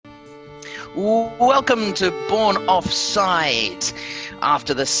Welcome to Born Offside.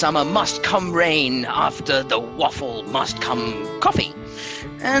 After the summer must come rain, after the waffle must come coffee.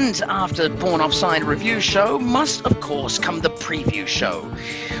 And after Born Offside review show must, of course, come the preview show.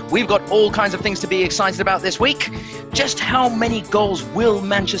 We've got all kinds of things to be excited about this week. Just how many goals will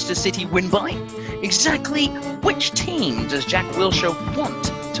Manchester City win by? Exactly which team does Jack Wilshere want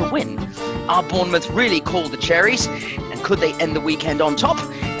to win? Are Bournemouth really called the Cherries? And could they end the weekend on top?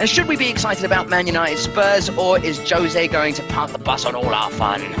 And should we be excited about Man United Spurs, or is Jose going to park the bus on all our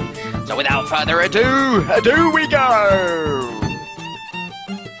fun? So without further ado we go!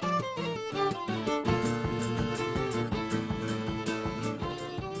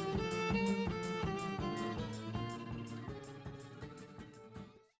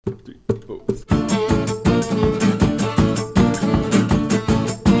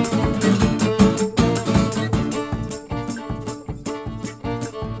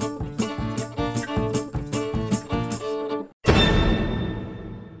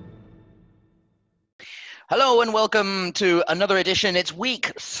 Hello and welcome to another edition. It's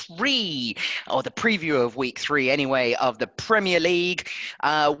week 3, or the preview of week 3 anyway, of the Premier League.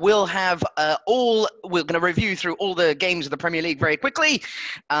 We'll have we're going to review through all the games of the Premier League very quickly,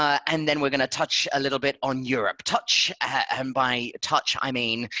 and then we're going to touch a little bit on Europe. And by touch, I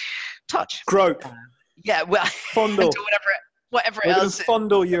mean touch. Grope. Yeah, well, fondle. whatever We're else.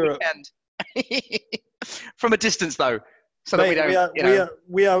 Fondle Europe. From a distance, though. So Mate, that we don't,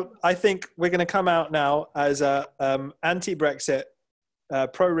 we are. I think we're going to come out now as a anti-Brexit,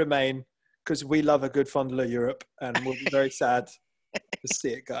 pro-Remain, because we love a good fondle of Europe, and we'll be very sad to see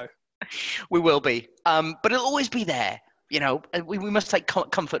it go. We will be, but it'll always be there. You know, and we must take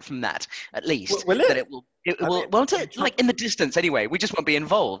comfort from that, at least. Will it? That it will. Won't it? Like in the distance, anyway. We just won't be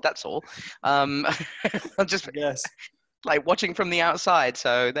involved. That's all. I'll just yes. Like watching from the outside.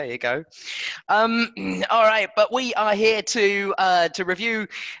 So there you go. All right, but we are here to review.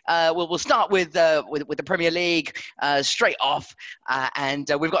 We'll start with the Premier League straight off, and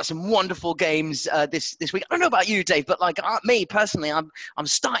we've got some wonderful games this week. I don't know about you, Dave, but like me personally, I'm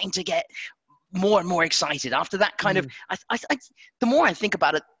starting to get more and more excited after that kind of. The more I think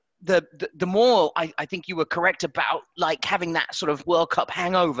about it, the more I think you were correct about like having that sort of World Cup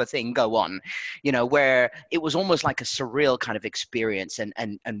hangover thing go on, you know, where it was almost like a surreal kind of experience,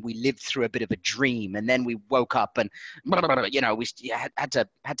 and we lived through a bit of a dream, and then we woke up and you know we had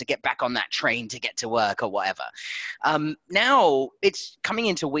to get back on that train to get to work or whatever. Now it's coming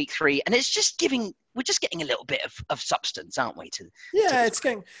into week 3, and we're just getting a little bit of substance, aren't we? It's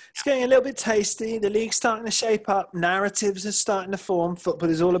getting a little bit tasty. The league's starting to shape up. Narratives are starting to form. Football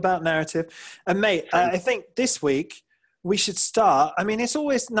is all about narrative. And mate, I think this week we should start. I mean, it's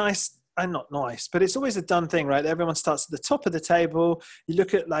always nice, and not nice, but it's always a done thing, right? Everyone starts at the top of the table. You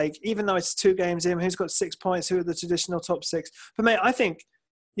look at, like, even though it's 2 games in, who's got 6 points, who are the traditional top 6. But mate, I think,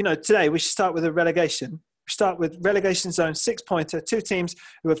 you know, today we should start with a relegation. Start with relegation zone 6-pointer, 2 teams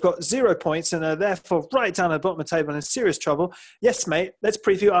who have got 0 points and are therefore right down at the bottom of the table and in serious trouble. Yes, mate, let's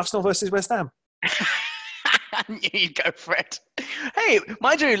preview Arsenal versus West Ham. You go for it. Hey,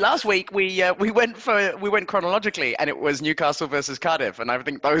 mind you, last week we went chronologically, and it was Newcastle versus Cardiff, and I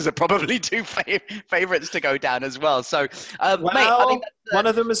think those are probably 2 favourites to go down as well. So, well, mate, I think one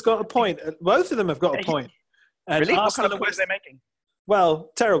of them has got a point. Both of them have got a point. And really? Arsenal, what kind of points are they making?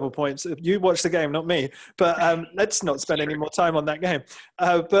 Well, terrible points. You watched the game, not me. But let's not spend any more time on that game.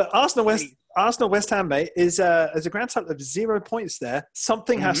 But Arsenal West Ham, mate, is a grand total of 0 points there.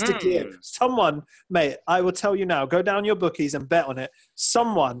 Something has to give. Someone, mate, I will tell you now, go down your bookies and bet on it.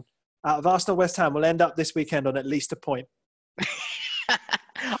 Someone out of Arsenal West Ham will end up this weekend on at least a point.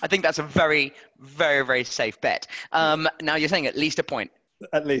 I think that's a very, very, very safe bet. Now you're saying at least a point.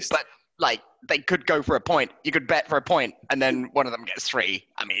 At least. But like, they could go for a point. You could bet for a point, and then one of them gets 3.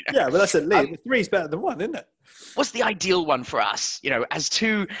 I mean, yeah, well, that's at least 3 is better than 1, isn't it? What's the ideal one for us? You know, as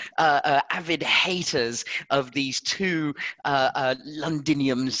 2 avid haters of these 2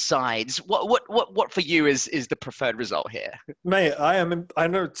 Londinium sides, what for you is the preferred result here? Mate, I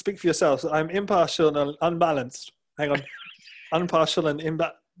know. Speak for yourself. I'm impartial and unbalanced. Hang on, impartial and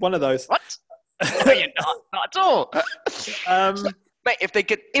one of those. What? No, you're not at all. Mate, if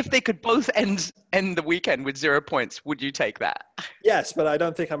they could both end the weekend with 0 points, would you take that? Yes, but I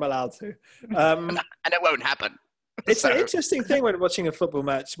don't think I'm allowed to. And it won't happen. It's an interesting thing when watching a football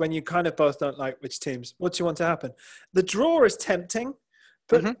match, when you kind of both don't like which teams. What do you want to happen? The draw is tempting,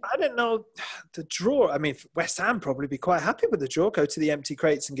 but I don't know. The draw, I mean, West Ham probably be quite happy with the draw, go to the empty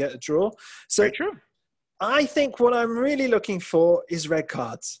crates and get a draw. So very true. I think what I'm really looking for is red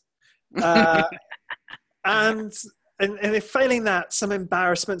cards. And and if failing that, some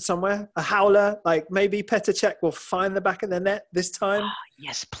embarrassment somewhere, a howler, like maybe Petr Cech will find the back of the net this time.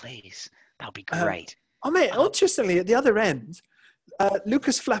 Yes, please. That would be Um, great. Mate, interestingly, at the other end,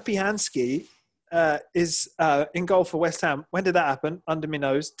 Lucas Flapianski is in goal for West Ham. When did that happen? Under my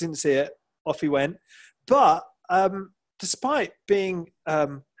nose. Didn't see it. Off he went. But despite being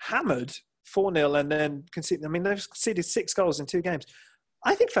hammered 4-0 and then conceded, I mean, they've conceded 6 goals in 2 games.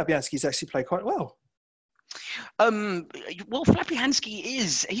 I think Fabianski's actually played quite well. Well, Flapianski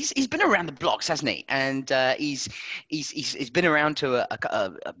he's been around the blocks, hasn't he? And he's been around to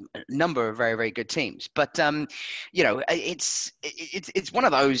a number of very, very good teams. But you know, it's one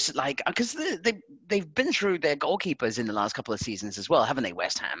of those, like, because they've been through their goalkeepers in the last couple of seasons as well, haven't they,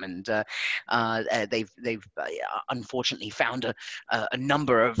 West Ham? And they've unfortunately found a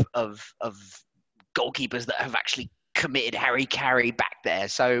number of goalkeepers that have actually committed Harry Carey back there.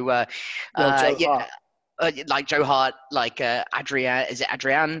 So like Joe Hart, like Adrian, is it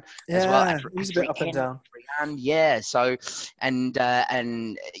Adrian as well? He's a bit up and down. Adrian, yeah. So and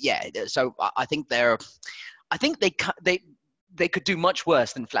yeah, so I think they could do much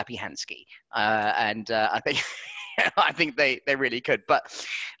worse than Flapianski, and I think I think they really could. But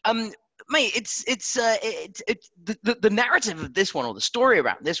mate, it's the narrative of this one, or the story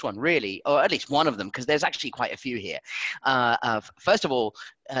around this one, really, or at least one of them, because there's actually quite a few here. First of all,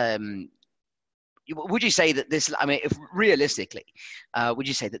 would you say that this, I mean, if realistically, would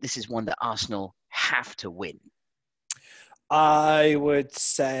you say that this is one that Arsenal have to win? I would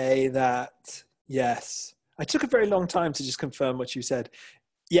say that, yes. I took a very long time to just confirm what you said.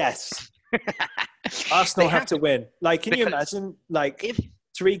 Yes. Arsenal have to win. Like, can you imagine, like, if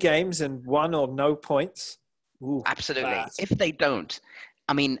 3 games and 1 or no points? Ooh, absolutely. bad. If they don't,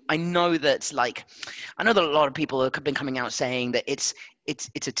 I mean, I know that a lot of people have been coming out saying that it's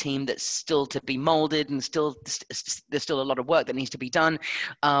a team that's still to be molded, and there's still a lot of work that needs to be done.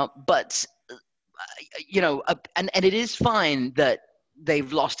 But you know, and it is fine that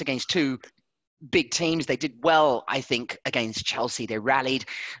they've lost against 2 big teams. They did well, I think, against Chelsea. They rallied.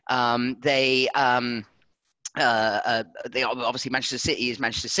 They obviously, Manchester City is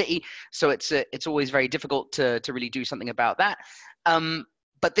Manchester City, so it's always very difficult to really do something about that.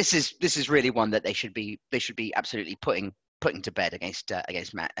 But this is really one that they should be absolutely putting to bed against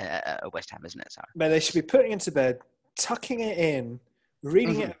West Ham, isn't it? So they should be putting it to bed, tucking it in,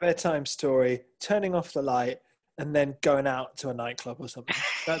 reading it a bedtime story, turning off the light, and then going out to a nightclub or something.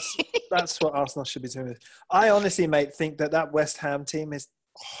 That's what Arsenal should be doing. I honestly, mate, think that West Ham team is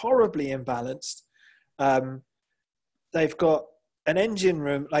horribly imbalanced. They've got an engine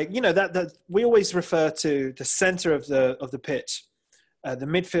room, like, you know, that we always refer to the center of the pitch. The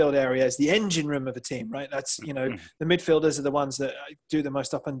midfield area is the engine room of a team, right? That's, you know, the midfielders are the ones that do the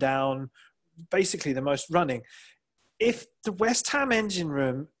most up and down, basically the most running. If the West Ham engine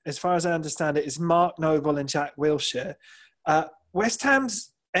room, as far as I understand it, is Mark Noble and Jack Wilshere, West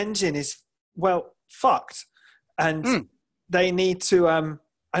Ham's engine is, well, fucked. And they need to, I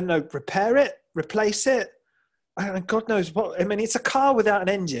don't know, repair it, replace it. And God knows what. I mean, it's a car without an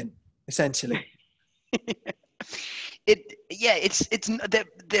engine, essentially.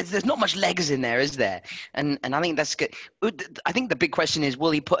 There's not much legs in there, is there? And I think that's good. I think the big question is,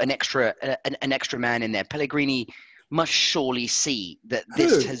 will he put an extra man in there? Pellegrini must surely see that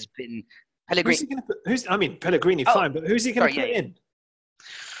this has been Pellegrini. Who's he going to put? Pellegrini, fine, but who's he going to put in?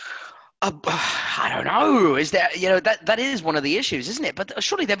 I don't know. Is there, you know, that is one of the issues, isn't it? But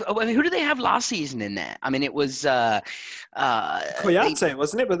surely, who did they have last season in there? I mean, it was Kouyate,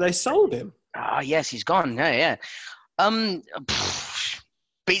 wasn't it? But they sold him. Yes, he's gone. Yeah.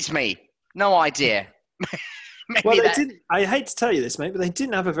 Beats me. No idea. Well, they didn't. I hate to tell you this, mate, but they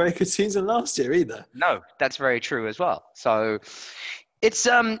didn't have a very good season last year either. No, that's very true as well. So it's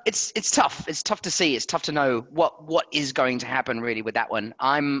tough. It's tough to see. It's tough to know what is going to happen really with that one.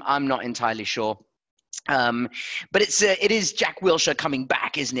 I'm not entirely sure. But it is Jack Wilshere coming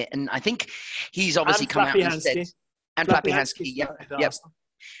back, isn't it? And I think he's obviously come out and said, and Flapianski, yep.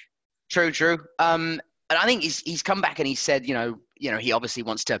 True. And I think he's come back and he said, you know, he obviously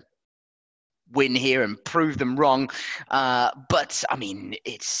wants to win here and prove them wrong. But I mean,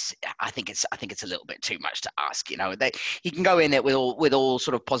 I think it's a little bit too much to ask. You know, he can go in it with all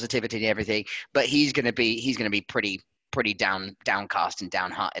sort of positivity and everything, but he's going to be pretty downcast and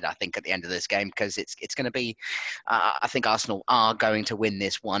downhearted, I think, at the end of this game, because it's going to be. I think Arsenal are going to win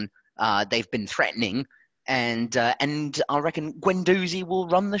this one. They've been threatening. And I reckon Guendouzi will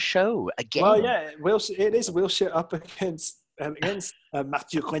run the show again. Well, yeah, it is Wilshere up against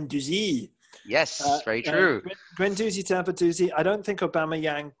Mathieu Guendouzi. Yes, very true. Guendouzi to Abaduzi. I don't think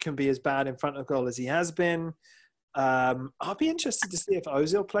Aubameyang can be as bad in front of goal as he has been. I'll be interested to see if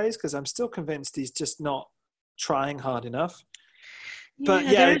Ozil plays because I'm still convinced he's just not trying hard enough. But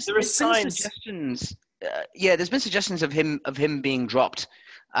Yeah, yeah, there are there's been signs. suggestions. There's been suggestions of him being dropped,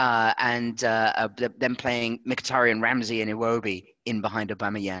 and them playing Mkhitaryan, Ramsey, and Iwobi in behind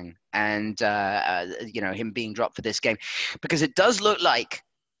Aubameyang, and him being dropped for this game, because it does look like,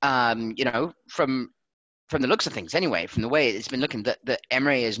 from the looks of things anyway, from the way it's been looking, that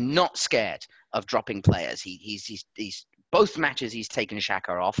Emery is not scared of dropping players. He's both matches he's taken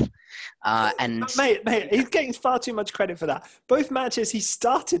Xhaka off, and Mate, he's getting far too much credit for that. Both matches he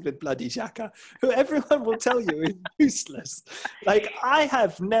started with bloody Xhaka, who everyone will tell you is useless. Like, I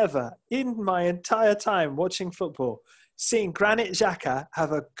have never, in my entire time watching football, seen Granit Xhaka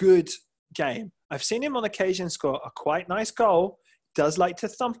have a good game. I've seen him on occasion score a quite nice goal. Does like to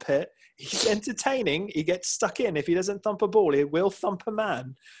thump it. He's entertaining. He gets stuck in. If he doesn't thump a ball, he will thump a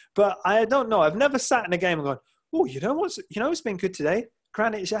man. But I don't know. I've never sat in a game and gone, oh, you know what's been good today?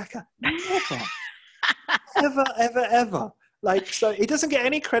 Granit Xhaka. Never. ever. Like, so he doesn't get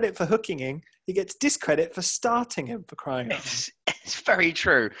any credit for hooking him. He gets discredit for starting him, for crying out loud. It's very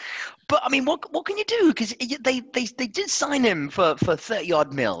true. But I mean, what can you do? Because they did sign him for 30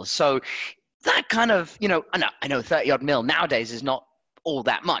 odd mil. So that kind of, I know 30 odd mil nowadays is not all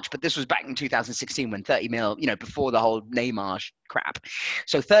that much, but this was back in 2016 when 30 mil, before the whole Neymar crap.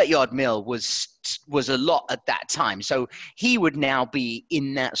 So 30 odd mil was a lot at that time. So he would now be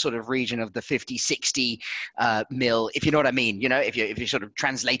in that sort of region of the 50, 60 mil, if you know what I mean, if you sort of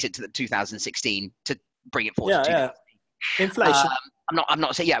translate it to the 2016 to bring it forward to 2000. Yeah. Inflation. I'm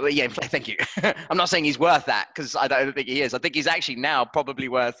not saying, thank you. I'm not saying he's worth that, because I don't think he is. I think he's actually now probably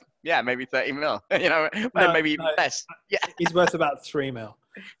worth, maybe 30 mil, maybe even less. Yeah. He's worth about 3 mil.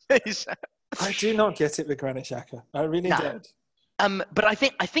 I do not get it with Granit Xhaka. I really don't. But I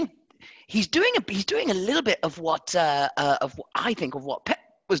think he's doing a little bit of what Pep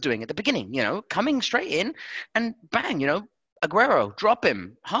was doing at the beginning, coming straight in and bang, Aguero, drop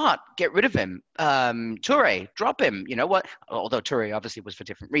him. Hart, get rid of him. Toure, drop him. You know what? Although Toure obviously was for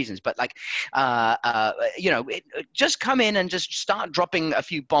different reasons, but just come in and just start dropping a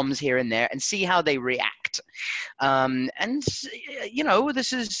few bombs here and there and see how they react. This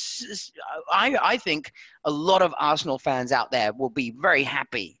is I think a lot of Arsenal fans out there will be very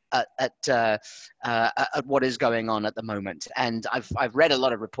happy at what is going on at the moment. And I've read a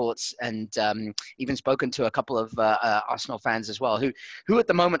lot of reports and even spoken to a couple of Arsenal fans as well, who at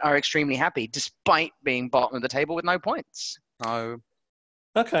the moment are extremely happy despite being bottom of the table with no points. So,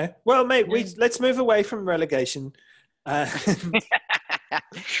 okay, well, mate, let's move away from relegation. Good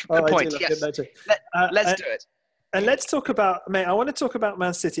point. Yes. Let's do it. And let's talk about, mate, I want to talk about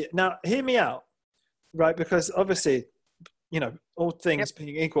Man City. Now, hear me out, right? Because obviously, all things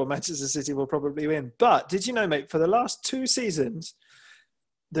being equal, Manchester City will probably win. But did you know, mate, for the last 2 seasons,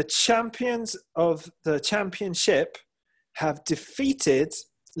 the champions of the Championship have defeated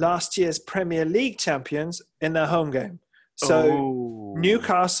last year's Premier League champions in their home game. So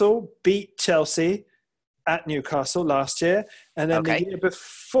Newcastle beat Chelsea at Newcastle last year. And then the year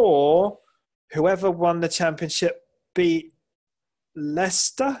before, whoever won the Championship beat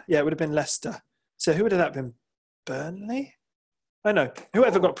Leicester. Yeah, it would have been Leicester. So who would have that been? Burnley? I know.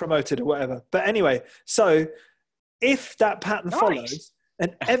 Whoever got promoted or whatever. But anyway, so if that pattern follows,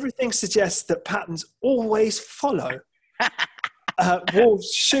 and everything suggests that patterns always follow,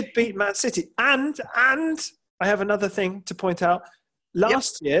 Wolves should beat Man City. And I have another thing to point out.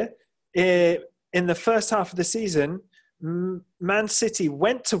 Last year, in the first half of the season, Man City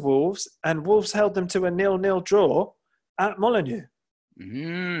went to Wolves and Wolves held them to a 0-0 draw at Molineux.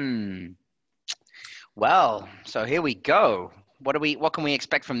 Well, so here we go. What can we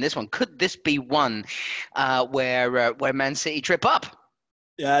expect from this one? Could this be one where Man City trip up?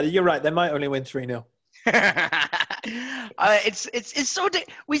 Yeah, you're right. They might only win 3-0. It's so.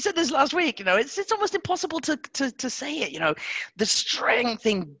 We said this last week. It's almost impossible to say it. The strength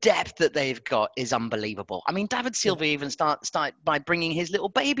and depth that they've got is unbelievable. I mean, David Silva even start by bringing his little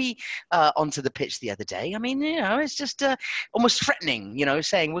baby onto the pitch the other day. I mean, it's just almost threatening.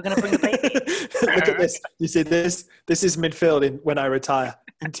 Saying we're going to bring the baby. Look at this. You see this? This is midfield when I retire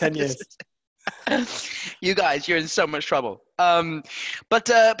in 10 years. You guys, you're in so much trouble. But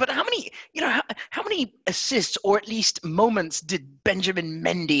how many assists or at least moments did Benjamin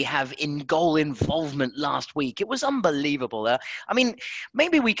Mendy have in goal involvement last week? It was unbelievable. I mean,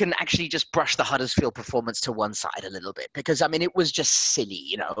 maybe we can actually just brush the Huddersfield performance to one side a little bit, because I mean it was just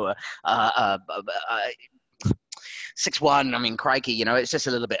silly. 6-1. I mean, crikey, it's just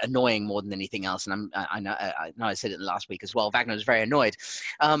a little bit annoying more than anything else. And I know I said it last week as well. Wagner was very annoyed.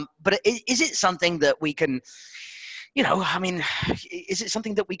 But is it something that we can I mean, is it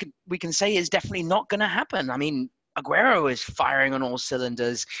something that we can say is definitely not going to happen? I mean, Aguero is firing on all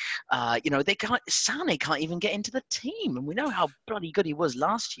cylinders. Sane can't even get into the team, and we know how bloody good he was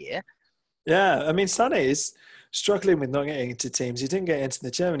last year. Yeah, I mean, Sané is struggling with not getting into teams. He didn't get into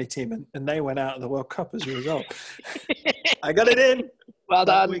the Germany team, and they went out of the World Cup as a result. I got it in. Well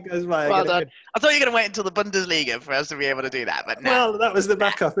done. Well done. I thought you were going to wait until the Bundesliga for us to be able to do that, but no. Well, that was the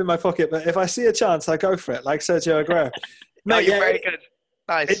backup in my pocket. But if I see a chance, I go for it, like Sergio Aguero. You're very good.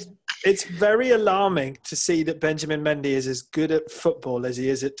 Nice. It's very alarming to see that Benjamin Mendy is as good at football as he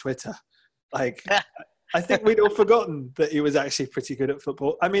is at Twitter. Like, I think we'd all forgotten that he was actually pretty good at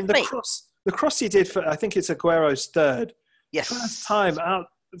football. I mean, the cross he did for, I think it's Aguero's third. Yes.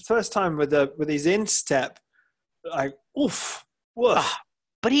 First time with his instep, like, oof, woof.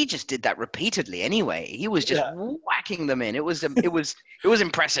 But he just did that repeatedly anyway. He was just whacking them in. It was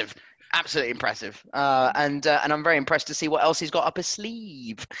impressive. Absolutely impressive. And I'm very impressed to see what else he's got up his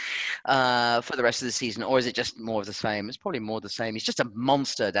sleeve for the rest of the season. Or is it just more of the same? It's probably more of the same. He's just a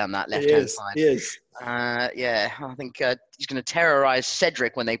monster down that left-hand side. He is. I think he's going to terrorize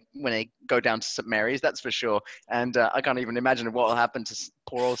Cedric when they go down to St Mary's, that's for sure. And I can't even imagine what will happen to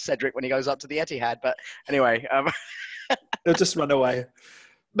poor old Cedric when he goes up to the Etihad. But anyway. He'll just run away.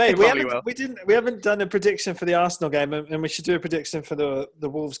 Mate, we haven't done a prediction for the Arsenal game, and we should do a prediction for the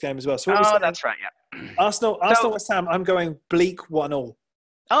Wolves game as well. So that's right, yeah. Arsenal, West Ham, I'm going bleak 1-1.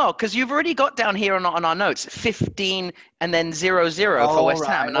 Oh, because you've already got down here on our notes 15 and then 0-0 for West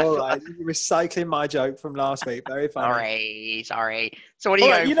Ham. And You're recycling my joke from last week. Very funny. Sorry. So what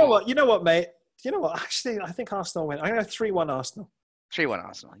are you going for? You know what, mate? You know what? Actually, I think Arsenal win. I'm going to 3-1 Arsenal. 3-1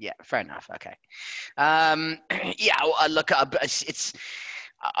 Arsenal. Yeah, fair enough. Okay. Look, I'm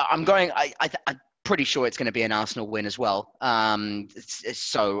pretty sure it's going to be an Arsenal win as well.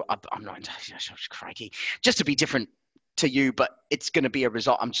 So I'm not crikey. Just to be different to you, but it's going to be a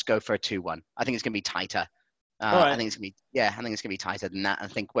result. I'm just going for a 2-1. I think it's going to be tighter. I think it's going to be tighter than that. I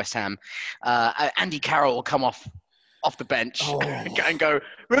think West Ham, Andy Carroll will come off the bench and go,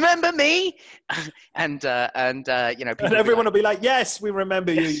 "Remember me?" and everyone will be like, "Yes, we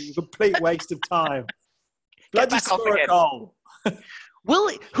remember you. You complete waste of time. Bloody score a goal."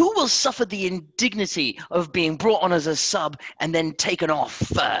 Who will suffer the indignity of being brought on as a sub and then taken off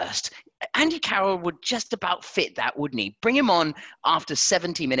first? Andy Carroll would just about fit that, wouldn't he? Bring him on after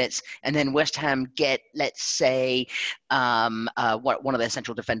 70 minutes and then West Ham get, let's say, one of their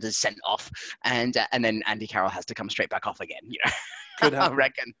central defenders sent off and then Andy Carroll has to come straight back off again. I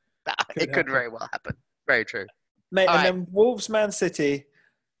reckon it could very well happen. Very true. Mate, then Wolves Man City,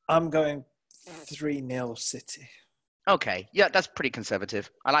 I'm going 3-0 City. Okay, yeah, that's pretty conservative.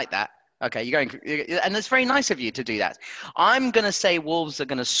 I like that. Okay, and it's very nice of you to do that. I'm going to say Wolves are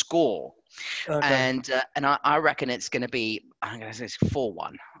going to score, and I reckon it's going to be. I'm going to say it's 4-1.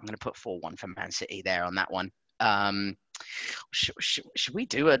 I'm going to put 4-1 for Man City there on that one. Should we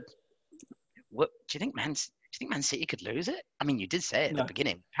do a? What do you think, Man? Do you think Man City could lose it? I mean, you did say it at the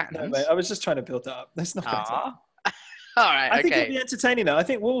beginning. No, mate, I was just trying to build that up. There's nothing. All right. I think it'll be entertaining though. I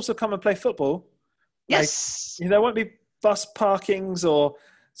think Wolves will come and play football. Yes. There won't be bus parkings or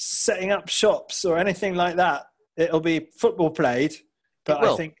setting up shops or anything like that. It'll be football played, but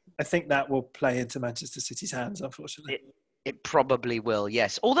I think that will play into Manchester City's hands, unfortunately. It probably will,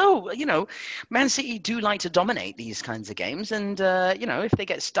 yes. Although, Man City do like to dominate these kinds of games, and if they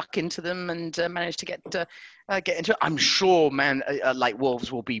get stuck into them and manage to get into it, I'm sure like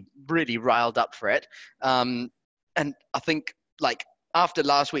Wolves will be really riled up for it. And I think after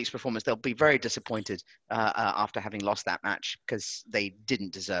last week's performance, they'll be very disappointed after having lost that match because they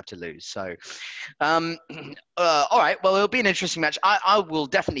didn't deserve to lose. So, all right. Well, it'll be an interesting match. I will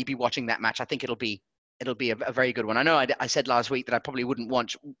definitely be watching that match. I think it'll be a very good one. I know I said last week that I probably wouldn't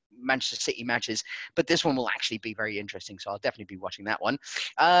watch Manchester City matches, but this one will actually be very interesting. So I'll definitely be watching that one.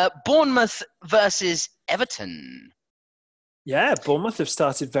 Bournemouth versus Everton. Yeah, Bournemouth have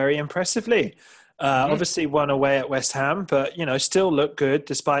started very impressively. Obviously won away at West Ham, but, still look good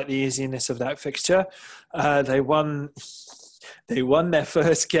despite the easiness of that fixture. They won their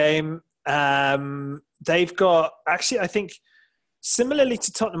first game. They've got, actually, I think, similarly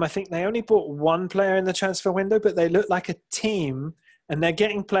to Tottenham, I think they only bought one player in the transfer window, but they look like a team, and they're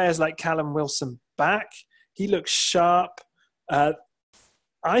getting players like Callum Wilson back. He looks sharp. I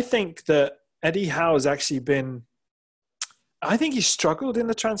think that Eddie Howe has actually been... I think he's struggled in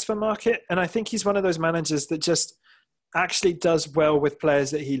the transfer market, and I think he's one of those managers that just actually does well with players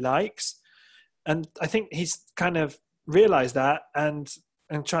that he likes. And I think he's kind of realised that and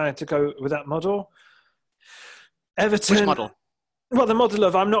trying to go with that model. Everton. Which model? Well, the model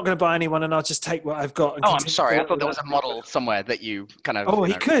of I'm not going to buy anyone and I'll just take what I've got and Oh, I'm continue to sorry. I work thought with there that. was a model somewhere that you kind of, Oh,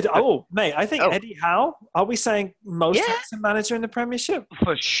 he could. Oh, mate, I think Oh, Eddie Howe. Are we saying most yeah, handsome manager in the Premiership?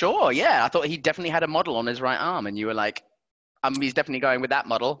 for sure. Yeah, I thought he definitely had a model on his right arm, and you were like, he's definitely going with that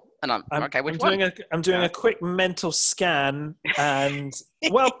model. And I'm I'm okay. Which I'm one? doing Yeah. a quick mental scan, and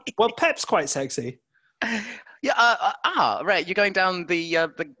well, Pep's quite sexy. Yeah. Right. You're going down the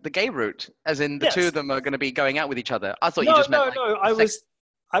gay route, as in the two Yes. of them are going to be going out with each other. I thought you No, just meant no, like no. the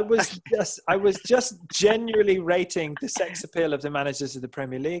sex. I was just genuinely rating the sex appeal of the managers of the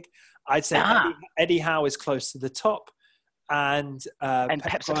Premier League. I'd say Ah, Eddie Howe is close to the top, and and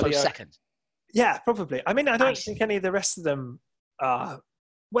Pep Pep's a close Guardiola. second. Yeah, probably. I mean, I don't Nice. think any of the rest of them are.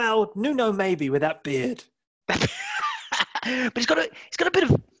 Well, Nuno maybe with that beard. But he's got a bit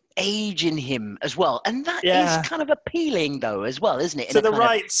of age in him as well, and that is Yeah, kind of appealing though as well, isn't it? In to a the kind of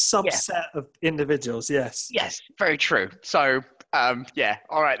right yeah, subset of individuals. Yes. yes, very true. So yeah,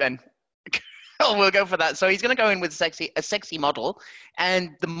 all right then. Oh, we'll go for that. So he's going to go in with a sexy model,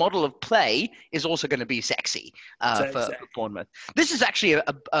 and the model of play is also going to be sexy So, for Bournemouth. This is actually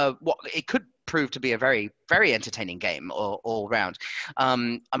what it could prove to be a very, very entertaining game all round. I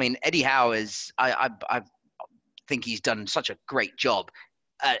mean, Eddie Howe is I think he's done such a great job.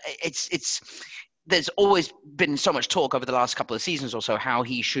 It's there's always been so much talk over the last couple of seasons or so how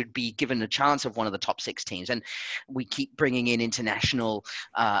he should be given a chance of one of the top six teams, and we keep bringing in international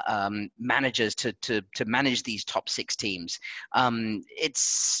managers to manage these top six teams.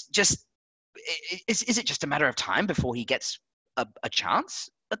 It's just is it just a matter of time before he gets a chance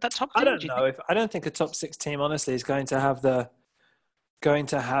at that top I team? don't Do you know think? if I don't think a top six team honestly is going to have the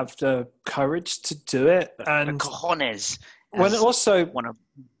courage to do it. The And cojones, when as also one of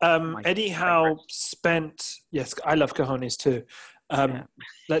my Eddie Howe favorites. spent, yes, I love cojones too. Yeah.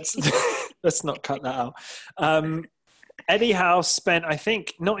 Let's let's not cut that out. Eddie Howe spent, I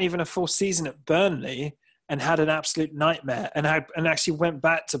think, not even a full season at Burnley and had an absolute nightmare and actually went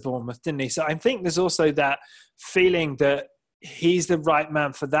back to Bournemouth, didn't he? So I think there's also that feeling that he's the right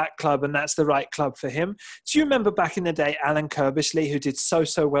man for that club and that's the right club for him. Do you remember back in the day, Alan Kirbishley, who did so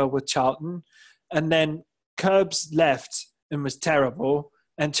well with Charlton, and then Curbs left and was terrible,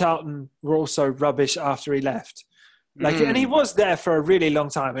 and Charlton were also rubbish after he left. Like, and he Mm. was there for a really long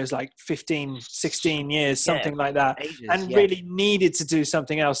time. It was like 15, 16 years, Yeah, something like that, ages. and Yeah. really needed to do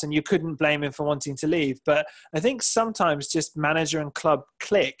something else. And you couldn't blame him for wanting to leave. But I think sometimes just manager and club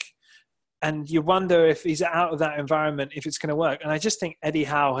click, and you wonder if he's out of that environment, if it's going to work. And I just think Eddie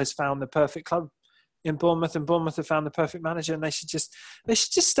Howe has found the perfect club in Bournemouth, and Bournemouth have found the perfect manager, and they should just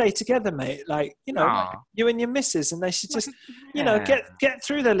stay together, mate. Like, like Aw. you and your missus, and they should just Yeah. get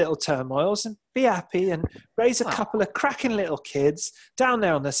through their little turmoils and be happy and raise a Oh, couple of cracking little kids down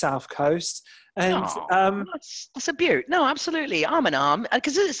there on the south coast. And oh, that's a beaut. No, absolutely, arm in arm,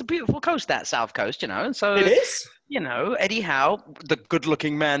 because it's a beautiful coast, that South Coast, it So, is. Eddie Howe, the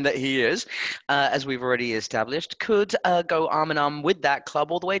good-looking man that he is, as we've already established, could go arm in arm with that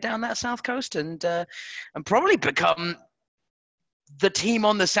club all the way down that South Coast, and probably become the team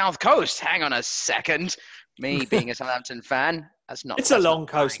on the South Coast. Hang on a second, me being a Southampton fan, It's a that's not long lying.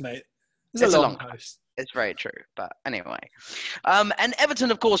 coast, mate. It's a It's a long long. coast. It's very true, but anyway, and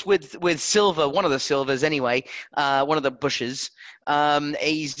Everton, of course, with Silva, one of the Silvers, anyway, one of the Bushes.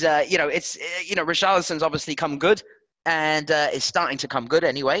 He's, Richarlison's obviously come good, and is starting to come good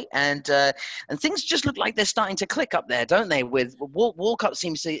anyway, and things just look like they're starting to click up there, don't they? With Walcott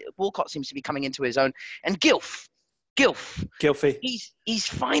seems to be coming into his own, and Gilf, Gilfy. he's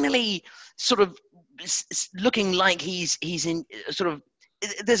finally sort of looking like he's in sort of.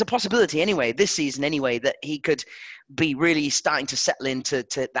 There's a possibility anyway this season anyway that he could be really starting to settle into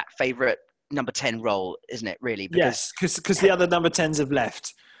that favourite number 10 role, isn't it, really? Because Yes, because the other number 10s have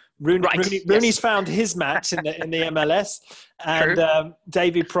left. right, Rooney's yes, found his match in the MLS, and true,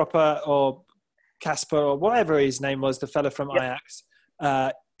 Davy Proper or Casper or whatever his name was, the fella from yep, Ajax,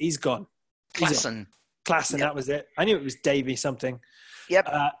 he's gone. He's gone. Klassen, Klassen, yep, that was it. I knew it was Davy something. yep.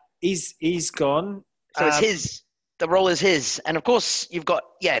 He's gone. So it's his. The role is his, and of course you've got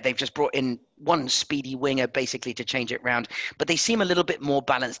they've just brought in one speedy winger basically to change it round, but they seem a little bit more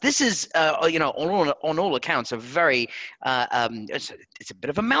balanced. This is on all accounts a very it's a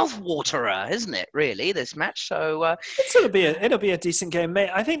bit of a mouth waterer, isn't it? Really, this match. So It'll be a decent game, mate.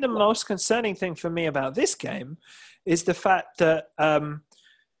 I think the most concerning thing for me about this game is the fact that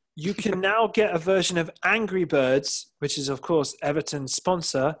you can now get a version of Angry Birds, which is of course Everton's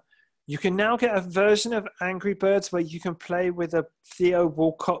sponsor. You can now get a version of Angry Birds where you can play with a Theo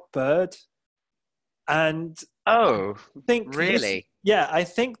Walcott bird. And oh, I really?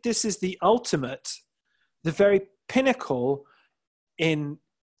 think this is the ultimate, the very pinnacle in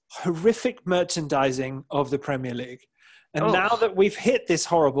horrific merchandising of the Premier League. And Oh. now that we've hit this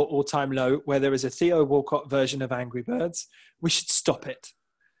horrible all-time low where there is a Theo Walcott version of Angry Birds, we should stop it.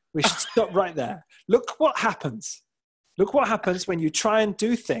 We should stop right there. Look what happens. Look what happens when you try and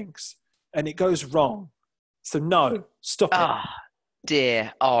do things and it goes wrong. So no, stop it. Ah,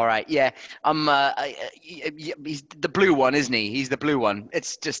 dear. All right. Yeah. He's the blue one, isn't he? He's the blue one.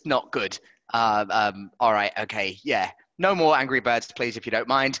 It's just not good. All right. Okay. Yeah. No more Angry Birds, please, if you don't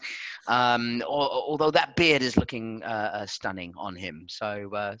mind. Although that beard is looking stunning on him, so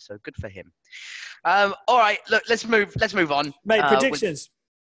good for him. All right, look, let's move on. Mate, predictions.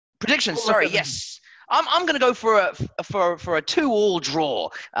 Predictions. Sorry, yes. I'm going to go for a 2-2 draw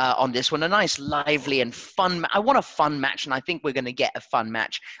on this one. A nice, lively, and fun. I want a fun match, and I think we're going to get a fun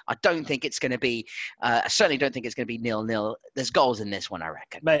match. I don't think it's going to be. I certainly don't think it's going to be 0-0. There's goals in this one, I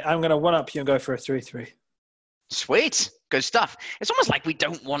reckon. Mate, I'm going to one-up you and go for a 3-3. Sweet. Good stuff. It's almost like we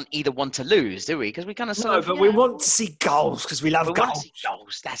don't want either one to lose, do we? Because we kind of No, but we want to see goals because we love goals. Want to see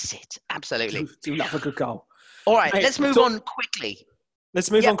goals. That's it. Absolutely. Do love a good goal. All right, Mate, let's move on quickly. Let's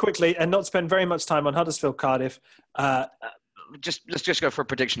move on quickly and not spend very much time on Huddersfield Cardiff. Let's just go for a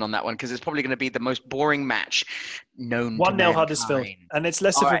prediction on that one because it's probably going to be the most boring match known 1-0 Huddersfield. And it's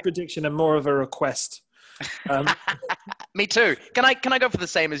less of a prediction and more of a request. Me too. Can I go for the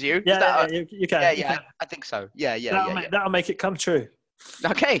same as you? Yeah, you can. Yeah, I think so. Yeah. That'll make it come true.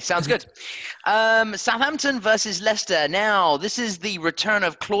 Okay, sounds good. Southampton versus Leicester. Now, this is the return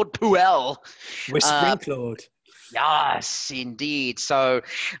of Claude Puel. Whispering Claude. Yes, indeed. So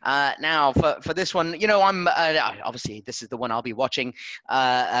now for this one, I'm obviously this is the one I'll be watching,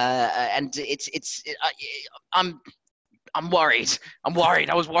 and I'm worried.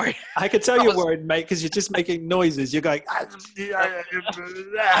 I was worried. I could tell you're worried, mate, because you're just making noises. You're going. I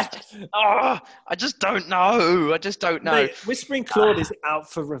just don't know. Mate, Whispering Claude is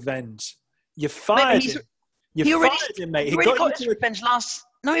out for revenge. You fired him. You fired him, mate. He got his revenge last.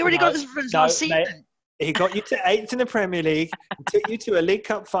 No, he already got his revenge last season. Mate, he got you to 8th in the Premier League. He took you to a League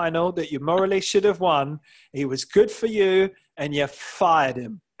Cup final that you morally should have won. He was good for you, and you fired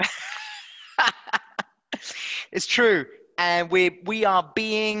him. It's true. And we are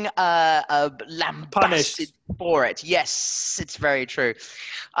being lambasted for it. Yes, it's very true.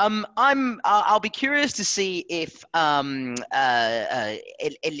 I'll be curious to see if Elianouzi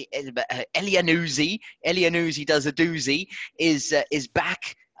does a doozy is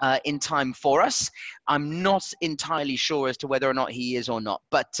back in time for us. I'm not entirely sure as to whether or not he is or not,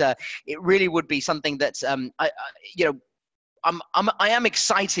 but it really would be something that I am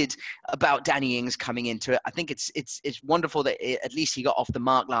excited about Danny Ings coming into it. I think it's wonderful that at least he got off the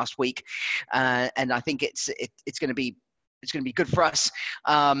mark last week, and I think it's going to be good for us.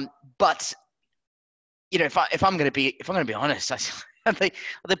 But if I'm going to be honest,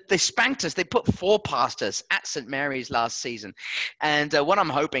 they spanked us. They put 4 past us at St Mary's last season, and what I'm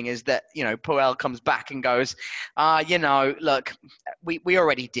hoping is that Puel comes back and goes, look, we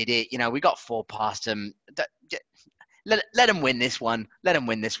already did it. We got 4 past them. Let him win this one. That's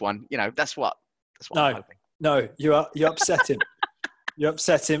what I'm hoping. No, you upset him. You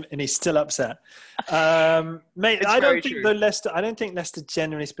upset him, and he's still upset. Mate, I don't think Leicester,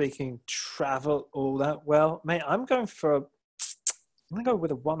 generally speaking, travel all that well. Mate, I'm going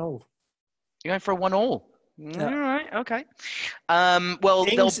with a 1-1. You're going for a 1-1? Yeah. All right, okay. Well,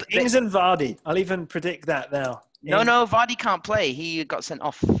 Ings and Vardy. I'll even predict that now. No, Vardy can't play. He got sent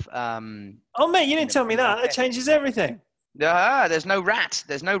off. Oh, mate, you didn't tell me that. That changes everything. There's no rat.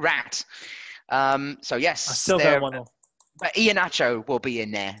 So, yes. I still got 1-1. But Iheanacho will be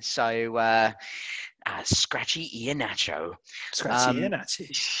in there. So, scratchy Iheanacho.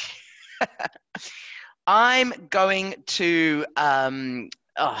 I'm going to...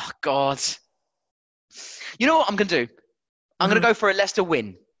 oh, God. You know what I'm going to do? I'm going to go for a Leicester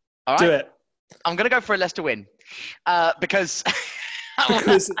win. All right? Do it. I'm going to go for a Leicester win because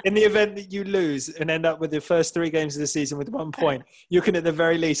in the event that you lose and end up with the first 3 games of the season with 1 point, you can at the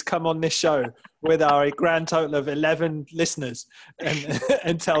very least come on this show with our grand total of 11 listeners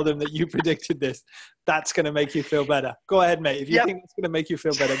and tell them that you predicted this. That's going to make you feel better. Go ahead, mate. If you think it's going to make you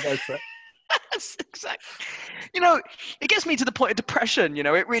feel better, go for it. That's exactly. It gets me to the point of depression.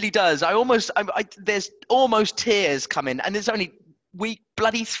 It really does. There's almost tears coming, and there's only week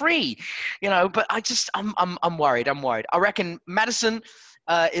bloody 3, but I'm worried. I reckon Maddison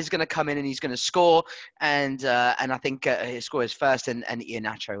is going to come in and he's going to score, and I think he'll score his first, and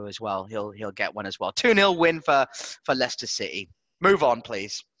Iheanacho as well. He'll get one as well. 2-0 win for Leicester City. Move on,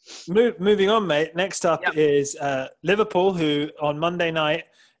 please. Moving on, mate. Next up Yep. is Liverpool, who on Monday night,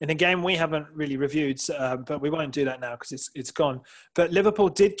 in a game we haven't really reviewed, but we won't do that now because it's gone. But Liverpool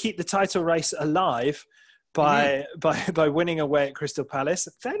did keep the title race alive by winning away at Crystal Palace.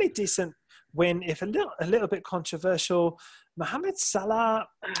 A fairly decent win, if a little bit controversial. Mohamed Salah,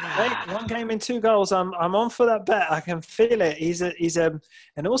 mate, 1 game and 2 goals. I'm on for that bet. I can feel it.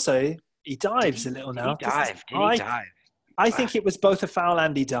 And also he dives a little now. Did he dive? I think it was both a foul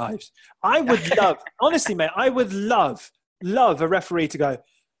and he dives. I would love, honestly, mate, I would love a referee to go,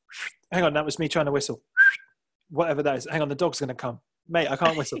 hang on, that was me trying to whistle. Whatever that is. Hang on, the dog's going to come. Mate, I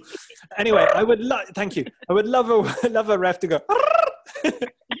can't whistle. Anyway, thank you. I would love a ref to go.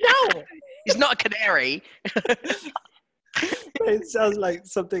 No, he's not a canary. It sounds like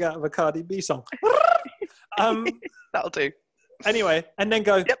something out of a Cardi B song. That'll do. Anyway, and then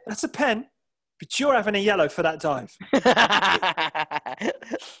go, yep, that's a pen, but you're having a yellow for that dive.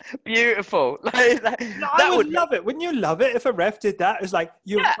 Beautiful. I would love it. Wouldn't you love it if a ref did that? It's like,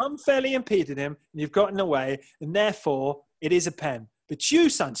 you've unfairly impeded him, and you've gotten away, and therefore it is a pen. But you,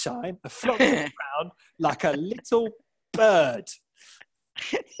 Sunshine, are flopped around like a little bird.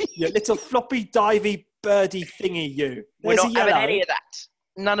 Your little floppy, divey, birdie thingy, you. We're not having any of that.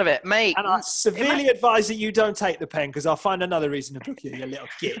 None of it, mate. And I severely advise that you don't take the pen, because I'll find another reason to book you, you little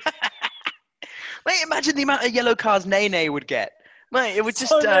git. Mate, imagine the amount of yellow cards Nene would get. Mate, it would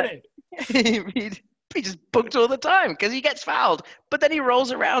just... he'd be just booked all the time because he gets fouled. But then he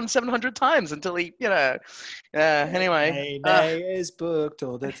rolls around 700 times until he, anyway. Nene is booked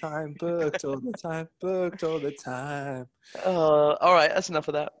all the time, booked all the time, booked all the time. All right, that's enough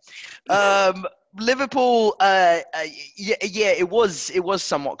of that. Liverpool, it was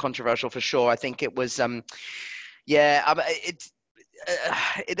somewhat controversial for sure. I think it was,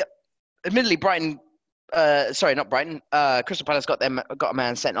 admittedly, Brighton, not Brighton, Crystal Palace got a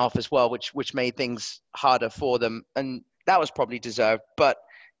man sent off as well, which made things harder for them, and that was probably deserved. But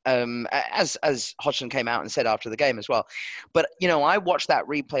as Hodgson came out and said after the game as well, but I watched that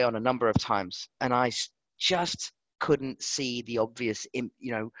replay on a number of times, and I just couldn't see the obvious,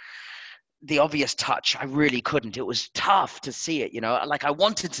 the obvious touch. I really couldn't. It was tough to see it, like I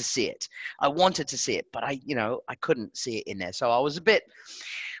wanted to see it, but I couldn't see it in there. So I was a bit,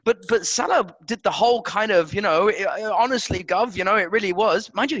 but Salah did the whole kind of, honestly, Gov, it really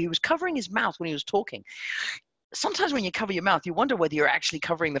was. Mind you, he was covering his mouth when he was talking. Sometimes when you cover your mouth, you wonder whether you're actually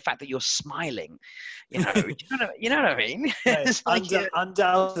covering the fact that you're smiling. You know what I mean? Right. Like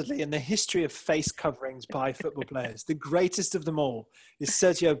undoubtedly, in the history of face coverings by football players, the greatest of them all is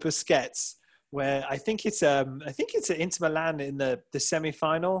Sergio Busquets, where I think it's at Inter Milan in the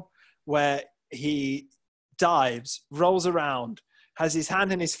semi-final, where he dives, rolls around, has his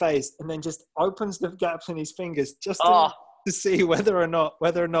hand in his face, and then just opens the gaps in his fingers just to see whether or not yes,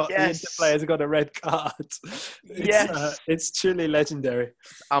 the Inter players got a red card. It's truly legendary.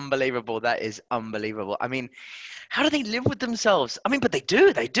 Unbelievable. That is unbelievable. I mean, how do they live with themselves? I mean, but they do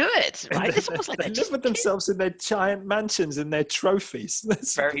it, right? It's almost like they live with themselves in their giant mansions and their trophies.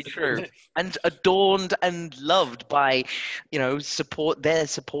 That's very true. And adorned and loved by, their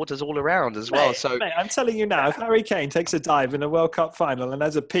supporters all around as well. So mate, I'm telling you now, if Harry Kane takes a dive in a World Cup final and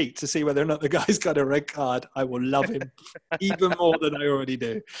has a peek to see whether or not the guy's got a red card, I will love him even more than I already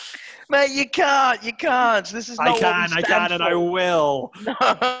do. Mate, you can't. This is not I can, and I will.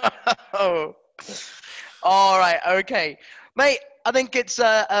 No. All right, okay. Mate, I think it's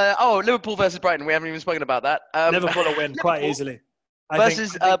Liverpool versus Brighton. We haven't even spoken about that. Liverpool will win quite easily.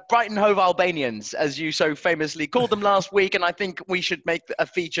 Versus Brighton Hove Albanians, as you so famously called them last week, and I think we should make a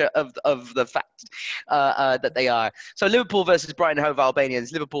feature of the fact that they are. So Liverpool versus Brighton Hove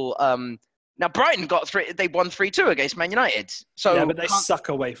Albanians. Liverpool. Now Brighton they won 3-2 against Man United. So yeah, but they suck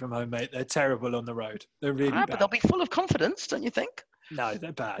away from home, mate. They're terrible on the road. They're really bad. But they'll be full of confidence, don't you think? No,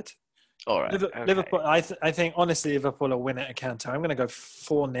 they're bad. All right. Liverpool. I think honestly, Liverpool will win at a counter. I'm going to go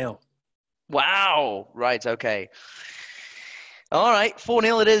 4-0. Wow. Right. Okay. All right.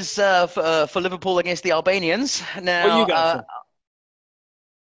 4-0 it is for Liverpool against the Albanians. Now, what are you going for?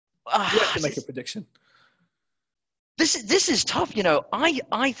 You have to make a prediction. This is tough.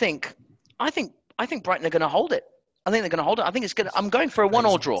 I think Brighton are going to hold it. I think they're going to hold it. I think it's going. I'm going for a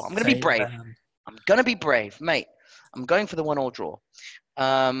 1-1 draw. I'm going to be brave. I'm going to be brave, mate. I'm going for the 1-1 draw.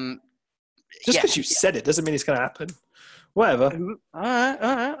 Just because you said it doesn't mean it's going to happen. Whatever. All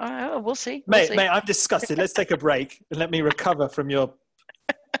right. We'll see. Mate, I'm disgusted. Let's take a break and let me recover from your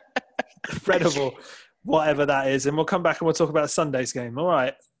incredible whatever that is. And we'll come back and we'll talk about Sunday's game. All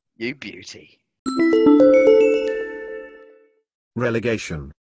right. You beauty.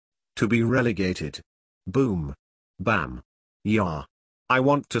 Relegation. To be relegated. Boom. Bam. Yah. I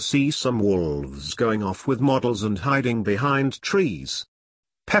want to see some wolves going off with models and hiding behind trees.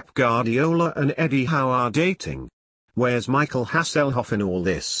 Pep Guardiola and Eddie Howe are dating. Where's Michael Hasselhoff in all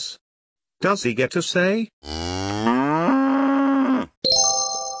this? Does he get a say?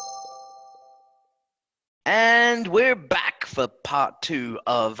 And we're back for part 2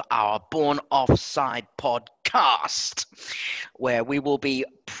 of our Born Offside podcast, where we will be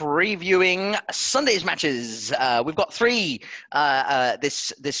previewing Sunday's matches. We've got 3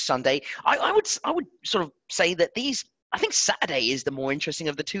 this Sunday. I would sort of say that I think Saturday is the more interesting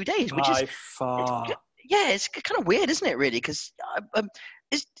of the 2 days, which By is far. it's kind of weird, isn't it? Really, because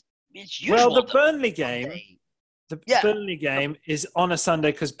it's usual. Well, the Burnley game. Sunday. Burnley game is on a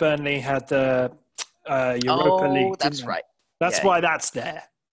Sunday because Burnley had the Europa League. That's right. That's why that's there.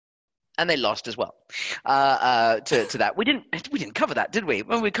 And they lost as well to that. We didn't cover that, did we?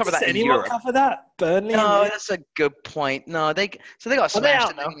 When we covered that in Europe. Cover that? Burnley? No, that's a good point. No, they got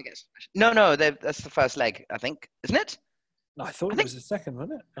smashed. No, that's the first leg, I think, isn't it? No, I thought it was the second,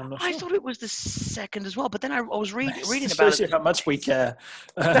 wasn't it? I'm not sure. I thought it was the second as well, but then I was reading about shows you how much we care.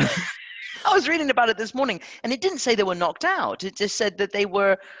 I was reading about it this morning, and it didn't say they were knocked out. It just said that they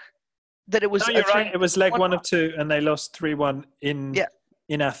were. That it was. No, you're right. It was leg 1 of 2, and they lost 3-1 in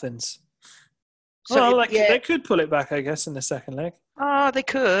Athens. So they could pull it back, I guess, in the second leg. They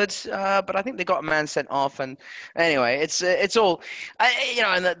could, but I think they got a man sent off, and anyway, it's all,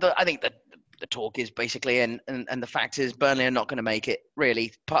 and I think that the talk is basically, and the fact is, Burnley are not going to make it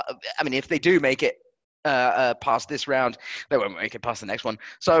really. I mean, if they do make it past this round, they won't make it past the next one.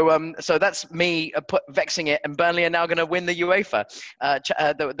 So that's me vexing it, and Burnley are now going to win the UEFA,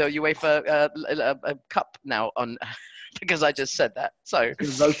 the UEFA Cup now on. Because I just said that. So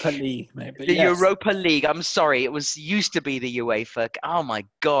Europa League, maybe. The Europa League. I'm sorry. It used to be the UEFA. Oh, my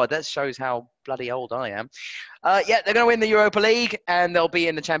God. That shows how bloody old I am. They're going to win the Europa League, and they'll be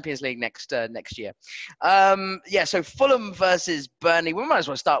in the Champions League next year. So Fulham versus Burnley. We might as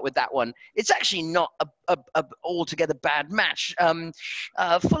well start with that one. It's actually not a altogether bad match.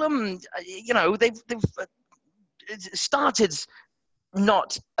 Fulham, they've started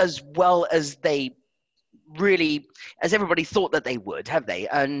not as well as as everybody thought that they would, have they?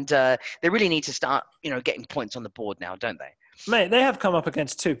 And they really need to start, getting points on the board now, don't they? Mate, they have come up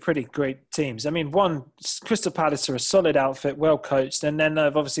against 2 pretty great teams. I mean, one, Crystal Palace are a solid outfit, well coached, and then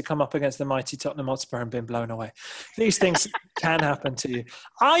they've obviously come up against the mighty Tottenham Hotspur and been blown away. These things can happen to you.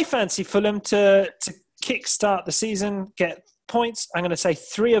 I fancy Fulham to kick-start the season, get points. I'm going to say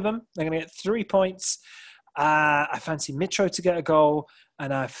 3 of them. They're going to get 3 points. I fancy Mitro to get a goal,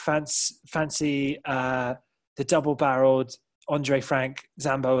 and I fancy the double-barreled Andre Frank,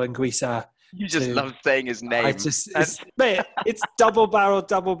 Zambo and Guisa. You just love saying his name. Mate, it's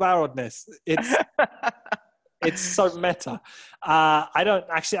double-barreledness. It's so meta.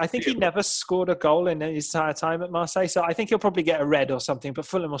 I think he never scored a goal in his entire time at Marseille, so I think he'll probably get a red or something, but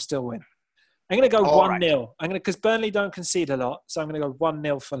Fulham will still win. I'm going to go 1-0. Because Burnley don't concede a lot, so I'm going to go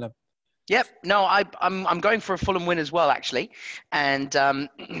 1-0 Fulham. Yep. No, I'm going for a Fulham win as well, actually, and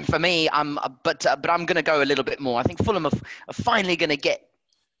for me, but I'm going to go a little bit more. I think Fulham are finally going to get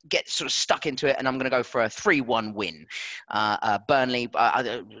sort of stuck into it, and I'm going to go for a 3-1 win. Burnley,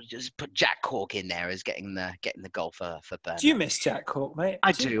 just put Jack Cork in there as getting the goal for Burnley. Do you miss Jack Cork, mate?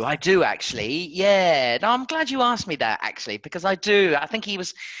 I do actually. Yeah. No, I'm glad you asked me that actually, because I do. I think he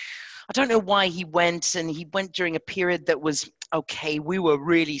was. I don't know why he went, and he went during a period that was okay. We were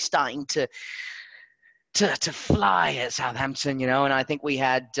really starting to fly at Southampton, and I think we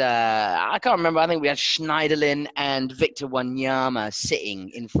had I can't remember. I think we had Schneiderlin and Victor Wanyama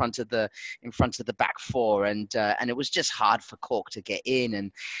sitting in front of the back four, and it was just hard for Cork to get in,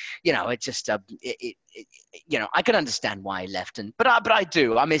 and it just I can understand why he left, but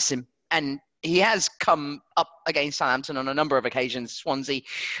I miss him, and he has come up against Southampton on a number of occasions, Swansea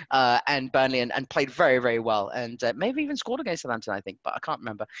and Burnley, and played very, very well. And maybe even scored against Southampton, I think, but I can't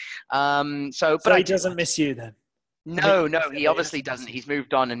remember. But he doesn't miss you then? No, he obviously doesn't. He's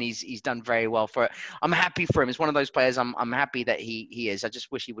moved on, and he's done very well for it. I'm happy for him. He's one of those players I'm happy that he is. I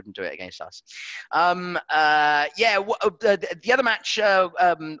just wish he wouldn't do it against us. The other match of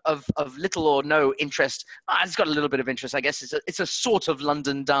little or no interest. It's got a little bit of interest, I guess. It's a sort of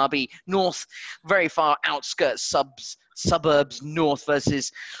London derby. North, very far outskirts, suburbs north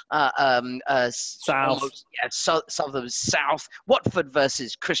versus south. Suburbs south. Watford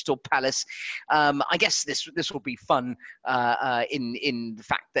versus Crystal Palace. I guess this will be fun in the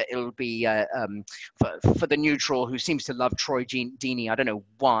fact that it'll be for the neutral who seems to love Troy Deeney. I don't know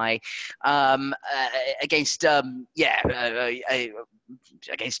why. Against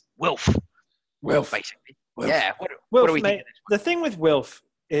against Wilf. Basically. Wilf. Yeah. What do Wilf, we think? mate, the thing with Wilf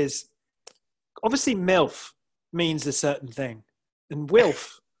is obviously MILF means a certain thing. And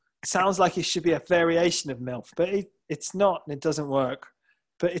Wilf sounds like it should be a variation of MILF, but it's not, and it doesn't work.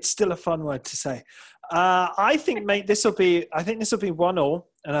 But it's still a fun word to say. I think, mate, this will be 1-1,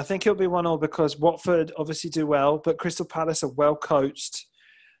 and I think it'll be 1-1 because Watford obviously do well, but Crystal Palace are well coached.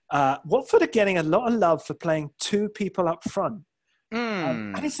 Watford are getting a lot of love for playing two people up front.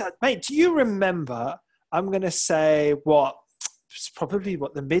 And it's like, mate, do you remember? I'm going to say it's probably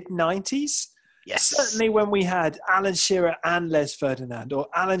the mid-90s. Yes. Certainly when we had Alan Shearer and Les Ferdinand, or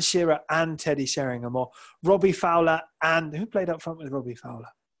Alan Shearer and Teddy Sheringham, or Robbie Fowler and who played up front with Robbie Fowler?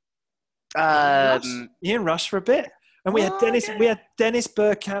 Ian Rush for a bit, and we had Dennis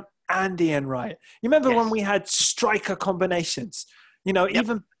Bergkamp and Ian Wright. You remember when we had striker combinations?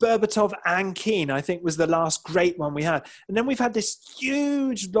 Even Berbatov and Keane, I think, was the last great one we had. And then we've had this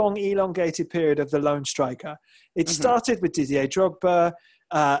huge, long, elongated period of the lone striker. It started with Didier Drogba.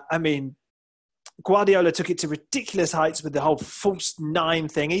 Guardiola took it to ridiculous heights with the whole false nine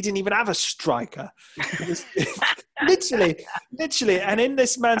thing. He didn't even have a striker. It was, literally. And in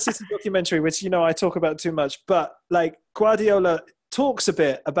this Man City documentary, which, I talk about too much, but like Guardiola talks a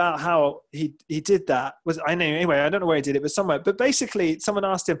bit about how he did that. I don't know where he did it, but somewhere. But basically, someone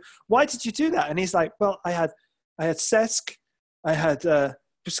asked him, why did you do that? And he's like, well, I had Cesc, I had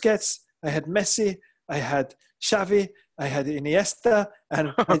Busquets, I had Messi, I had Xavi, I had Iniesta,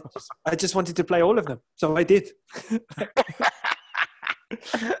 and I just wanted to play all of them. So I did.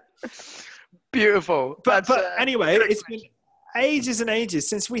 Beautiful. But anyway, it's been ages and ages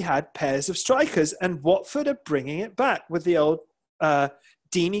since we had pairs of strikers, and Watford are bringing it back with the old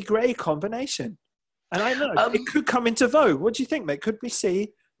Deeney Gray combination. And I know it could come into vogue. What do you think, mate? Could we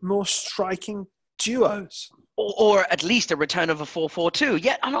see more striking duos? Or at least a return of a 4-4-2.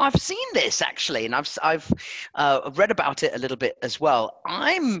 Yeah, and I've seen this actually, and I've read about it a little bit as well.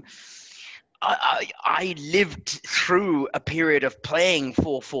 I lived through a period of playing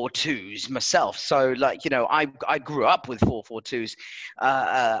 4-4-2s myself, so I grew up with 4-4-2s.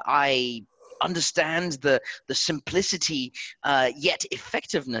 I understand the simplicity yet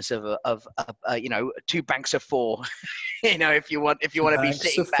effectiveness of two banks of four. If you want to be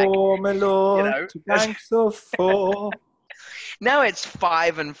sitting back, four, my lord, 2 banks of 4. Now it's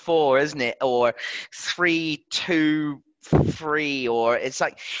 5 and 4, isn't it? Or 3-2-3, or it's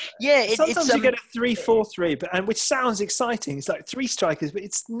like, sometimes you get a 3-4-3, and which sounds exciting. It's like 3 strikers, but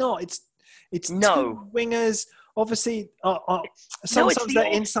it's not. It's 2 wingers. Obviously, sometimes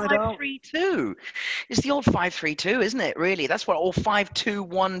they're inside out. 5-3-2. It's the old 5-3-2, isn't it? Really, that's what all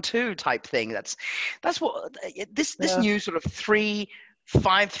 5-2-1-2 type thing. That's what this new sort of 3-5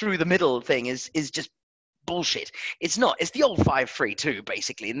 through the middle thing is just bullshit. It's not. It's the old 5-3-2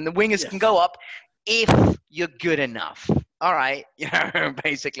 basically, and the wingers can go up if you're good enough. All right,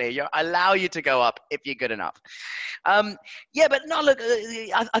 basically, I allow you to go up if you're good enough. But no, look,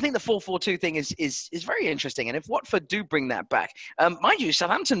 I think the 4-4-2 thing is very interesting, and if Watford do bring that back, mind you,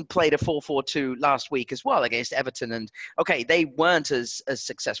 Southampton played a 4-4-2 last week as well against Everton, and okay, they weren't as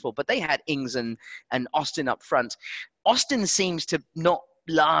successful, but they had Ings and Austin up front. Austin seems to not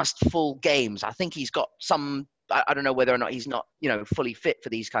last full games. I think he's got some. I don't know whether or not he's not, fully fit for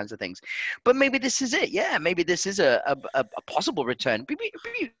these kinds of things. But maybe this is it. Yeah, maybe this is a possible return. It'll be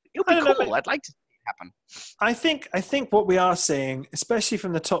cool. I'd like to see it happen. I think what we are seeing, especially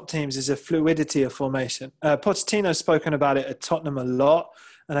from the top teams, is a fluidity of formation. Pochettino's spoken about it at Tottenham a lot.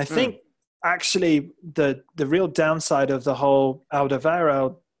 And I think actually the real downside of the whole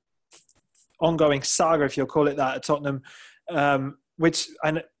Alderweireld ongoing saga, if you'll call it that, at Tottenham, which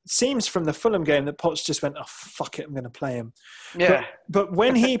it seems from the Fulham game that Potts just went, oh, fuck it, I'm going to play him. Yeah. But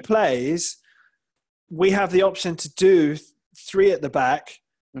when he plays, we have the option to do 3 at the back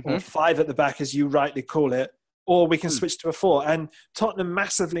or 5 at the back, as you rightly call it, or we can switch to a 4. And Tottenham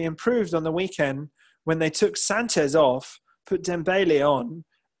massively improved on the weekend when they took Sanchez off, put Dembele on,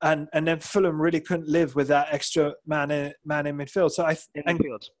 and then Fulham really couldn't live with that extra man in midfield. So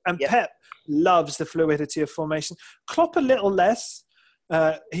Pep loves the fluidity of formation. Klopp a little less.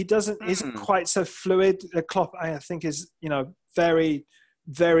 He isn't quite so fluid. Klopp, I think, is very,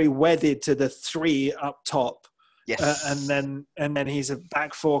 very wedded to the 3 up top. Yes, and then he's a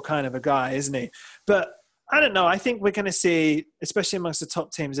back 4 kind of a guy, isn't he? But I don't know. I think we're going to see, especially amongst the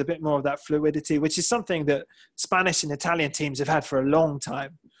top teams, a bit more of that fluidity, which is something that Spanish and Italian teams have had for a long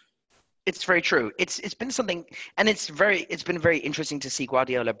time. It's very true. It's been something, and it's been very interesting to see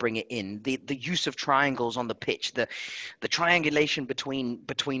Guardiola bring it in. The use of triangles on the pitch, the triangulation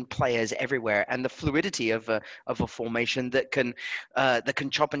between players everywhere, and the fluidity of a formation that can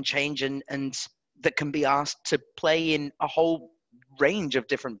chop and change and that can be asked to play in a whole range of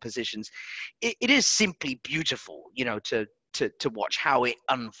different positions. It is simply beautiful, to watch how it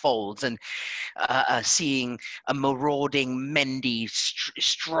unfolds, and seeing a marauding Mendy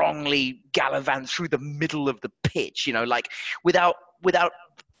strongly gallivant through the middle of the pitch, like without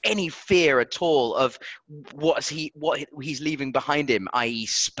any fear at all of what he's leaving behind him, i.e.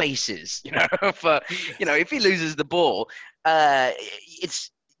 spaces, for, if he loses the ball,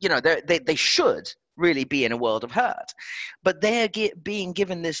 it's, they should really be in a world of hurt, but they're being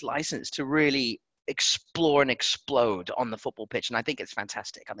given this license to really explore and explode on the football pitch, and I think it's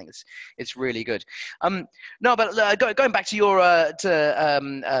fantastic. I think it's really good. No, but going back to your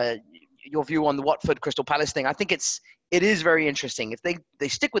view on the Watford Crystal Palace thing, I think it is very interesting. If they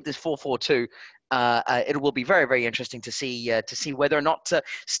stick with this 4-4-2, it will be very, very interesting to see whether or not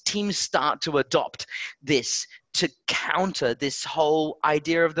teams start to adopt this to counter this whole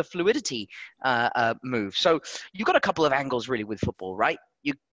idea of the fluidity move. So you've got a couple of angles really with football, right?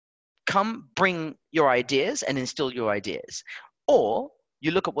 You come, bring your ideas and instill your ideas, or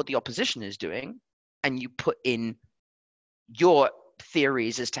you look at what the opposition is doing and you put in your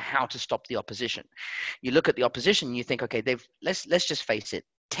theories as to how to stop the opposition. You look at the opposition and you think, okay, let's just face it,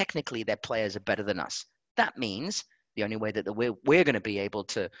 technically their players are better than us. That means the only way that we're going to be able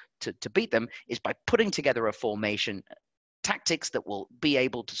to beat them is by putting together a formation, tactics that will be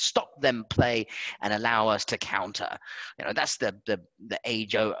able to stop them play and allow us to counter. That's the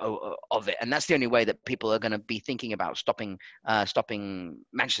age of it, and that's the only way that people are going to be thinking about stopping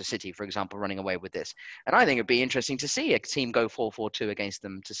Manchester City, for example, running away with this. And I think it'd be interesting to see a team go 4-4-2 against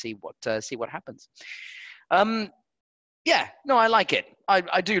them to see what happens. Yeah, no, I like it.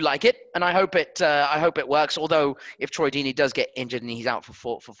 I do like it, and I hope it works. Although if Troy Deeney does get injured and he's out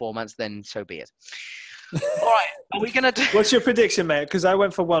for 4 months, then so be it. All right, are we gonna do? What's your prediction, mate? Because I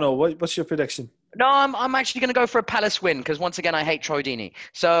went for 1-1. What's your prediction? No, I'm actually gonna go for a Palace win because once again I hate Troy Deeney.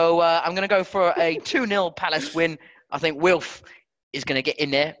 So I'm gonna go for a 2-0 Palace win. I think Wilf is gonna get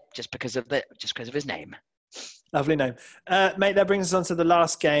in there just because of his name. Lovely name, mate. That brings us on to the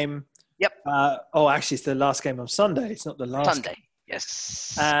last game. Yep. Actually, it's the last game on Sunday. It's not the last. Sunday.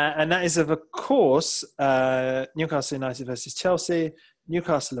 Yes. And that is, of course, Newcastle United versus Chelsea.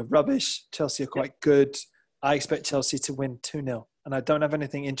 Newcastle are rubbish. Chelsea are quite good. I expect Chelsea to win 2-0. And I don't have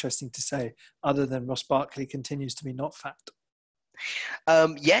anything interesting to say other than Ross Barkley continues to be not fat.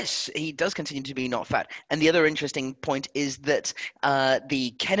 Yes, he does continue to be not fat. And the other interesting point is that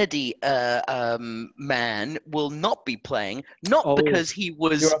the Kennedy man will not be playing, because he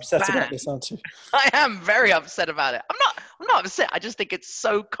was You're upset banned. about this, aren't you? I am very upset about it. I'm not upset. I just think it's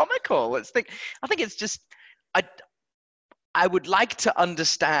so comical. I think it's just I would like to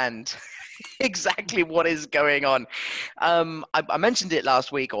understand exactly what is going on. I mentioned it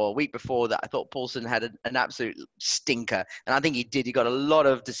last week or a week before that I thought Paulson had an absolute stinker, and I think he did. He got a lot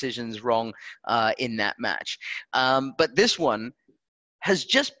of decisions wrong in that match. But this one has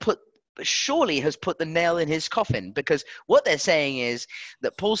surely put the nail in his coffin, because what they're saying is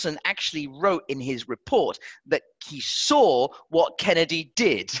that Paulson actually wrote in his report that he saw what Kennedy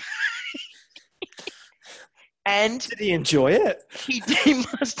did. And did he enjoy it? He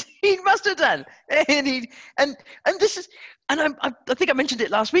must have done. And this is, and I think I mentioned it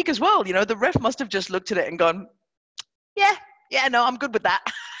last week as well. The ref must have just looked at it and gone, yeah, no, I'm good with that.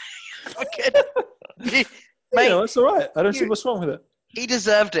 I'm good. Mate, it's all right. I don't see what's wrong with it. He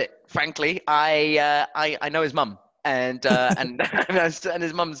deserved it, frankly. I know his mum. And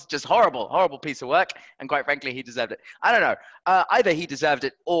his mum's just horrible piece of work. And quite frankly, he deserved it. I don't know. Either he deserved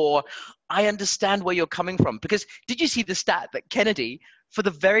it, or I understand where you're coming from. Because did you see the stat that Kennedy, for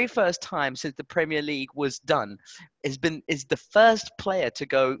the very first time since the Premier League was done, is the first player to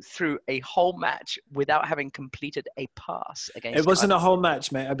go through a whole match without having completed a pass against? It wasn't a whole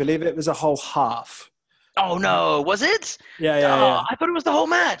match, mate. I believe it was a whole half. Oh no, was it? Yeah. I thought it was the whole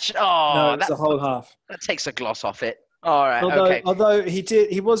match. Oh, no, it's the whole half. That takes a gloss off it. All right. Although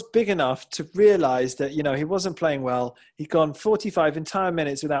he was big enough to realise that he wasn't playing well. He'd gone 45 entire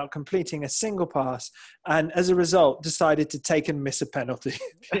minutes without completing a single pass, and as a result, decided to take and miss a penalty.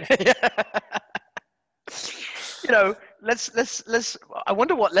 Let's. I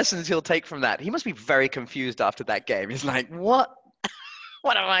wonder what lessons he'll take from that. He must be very confused after that game. He's like, what?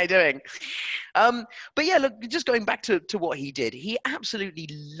 What am I doing? But yeah, look, just going back to what he did, he absolutely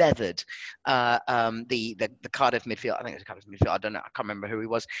leathered the Cardiff midfield. I think it was Cardiff midfield. I don't know. I can't remember who he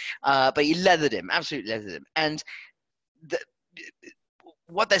was. But he leathered him, absolutely leathered him. And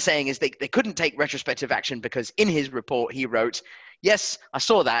what they're saying is they couldn't take retrospective action because in his report he wrote, yes, I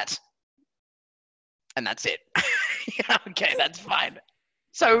saw that. And that's it. Okay, that's fine.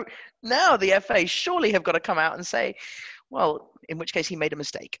 So now the FA surely have got to come out and say, well, in which case he made a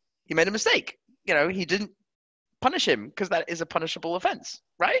mistake. He made a mistake. He didn't punish him because that is a punishable offence,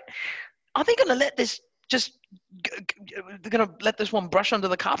 right? Are they going to let this they're going to let this one brush under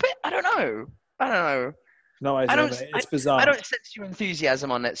the carpet? I don't know. No idea, mate. It's bizarre. I don't sense your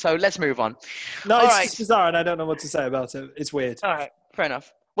enthusiasm on it, so let's move on. No, it's just bizarre, and I don't know what to say about it. It's weird. All right, fair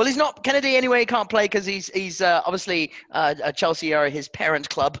enough. Well, he's not Kennedy anyway. He can't play because he's obviously Chelsea are his parent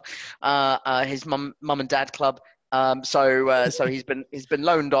club, his mum and dad club. So he's been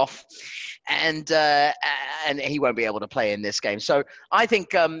loaned off, and he won't be able to play in this game. So I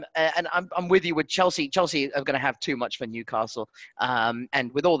think, and I'm with you with Chelsea. Chelsea are going to have too much for Newcastle,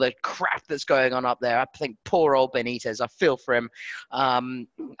 and with all the crap that's going on up there, I think poor old Benitez. I feel for him.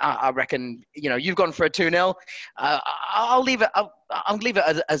 I reckon you've gone for a 2-0. I'll leave it. I'll leave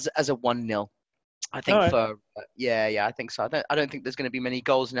it as a 1-0. I think I think so. I don't think there's going to be many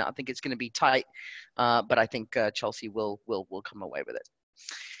goals in it. I think it's going to be tight, but I think Chelsea will come away with it.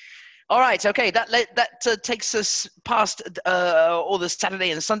 All right, okay. That takes us past all the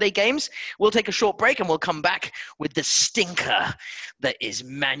Saturday and Sunday games. We'll take a short break and we'll come back with the stinker that is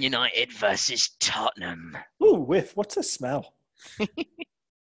Man United versus Tottenham. Ooh, whiff! What's the smell?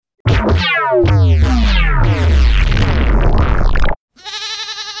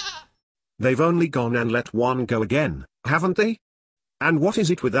 They've only gone and let one go again, haven't they? And what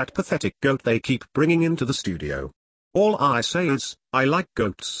is it with that pathetic goat they keep bringing into the studio? All I say is, I like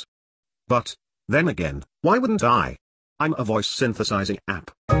goats. But, then again, why wouldn't I? I'm a voice synthesizing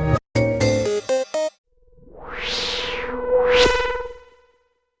app.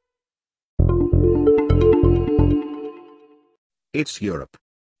 It's Europe.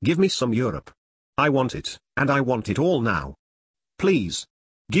 Give me some Europe. I want it, and I want it all now. Please.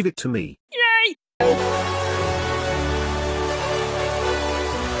 Give it to me. Yay!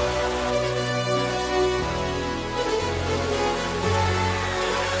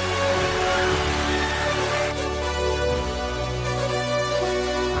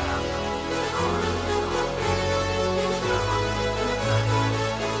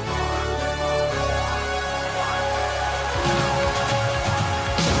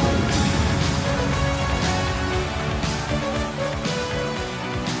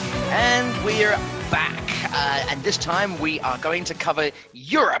 We're back, and this time we are going to cover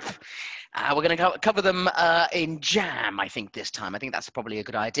Europe. We're going to cover them in jam, I think, this time. I think that's probably a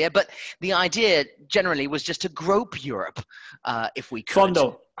good idea. But the idea generally was just to grope Europe, if we could.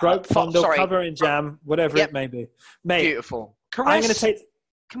 Fondle. Grope, fondle, cover in jam, whatever it may be. Mate, beautiful. Caress. I'm going to take...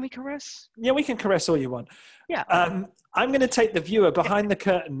 Can we caress? Yeah, we can caress all you want. Yeah. I'm going to take the viewer behind the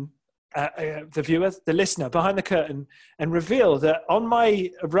curtain, the listener behind the curtain, and reveal that on my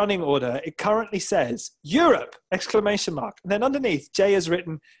running order, it currently says Europe! ! And then underneath, Jay has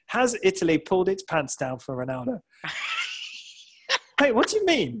written, has Italy pulled its pants down for Ronaldo? Hey, what do you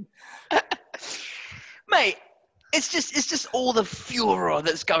mean? Mate, it's just all the furor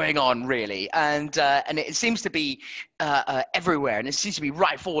that's going on, really, and it seems to be everywhere, and it seems to be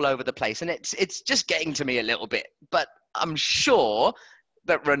rife all over the place, and it's just getting to me a little bit, but I'm sure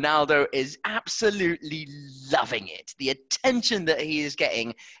that Ronaldo is absolutely loving it. The attention that he is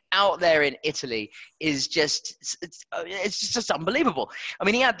getting out there in Italy is it's just unbelievable. I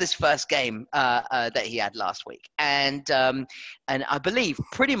mean, he had this first game that he had last week, and I believe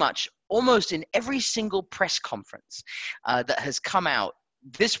pretty much almost in every single press conference that has come out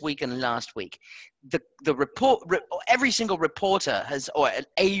this week and last week, the report, every single reporter or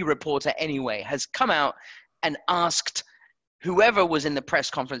a reporter anyway, has come out and asked whoever was in the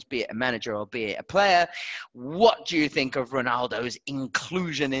press conference, be it a manager or be it a player, what do you think of Ronaldo's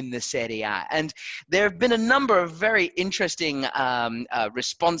inclusion in the Serie A? And there have been a number of very interesting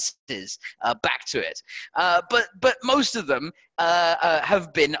responses back to it. But most of them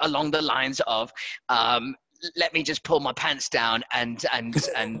have been along the lines of, let me just pull my pants down and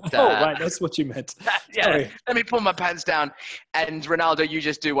oh, right, that's what you meant. Yeah, sorry. Let me pull my pants down, and Ronaldo, you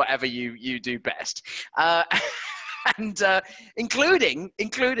just do whatever you do best. And including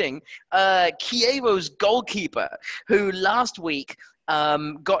Chievo's goalkeeper, who last week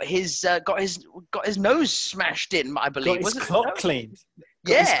got his nose smashed in, I believe. Got his clock cleaned.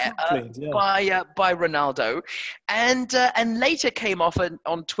 Yeah, by Ronaldo, and later came off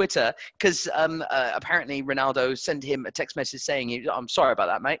on Twitter because apparently Ronaldo sent him a text message saying, "I'm sorry about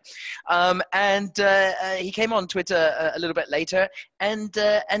that, mate," and he came on Twitter a little bit later and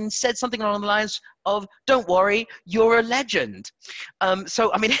said something along the lines of, "Don't worry, you're a legend."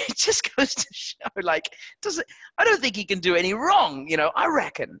 So I mean, it just goes to show, like, I don't think he can do any wrong. I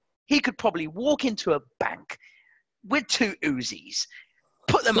reckon he could probably walk into a bank with 2 Uzis,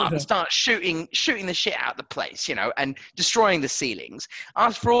 put them up and start shooting the shit out of the place, you know, and destroying the ceilings.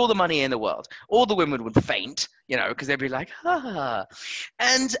 Ask for all the money in the world. All the women would faint, you know, because they'd be like, ah.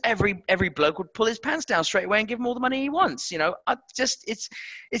 And every bloke would pull his pants down straight away and give him all the money he wants, you know.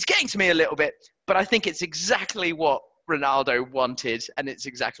 It's getting to me a little bit, but I think it's exactly what Ronaldo wanted, and it's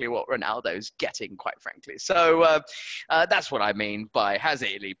exactly what Ronaldo's getting, quite frankly. So that's what I mean by has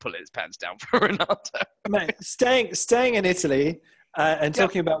Italy pull his pants down for Ronaldo. Mate, staying in Italy and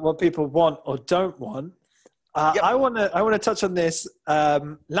talking about what people want or don't want, I want to touch on this.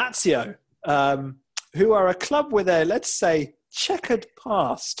 Lazio, who are a club with a, let's say, checkered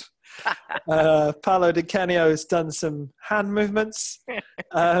past. Paolo Di Canio has done some hand movements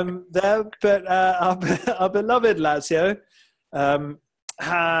there, but our beloved Lazio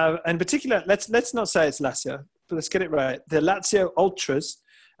have, in particular, let's not say it's Lazio, but let's get it right. The Lazio Ultras,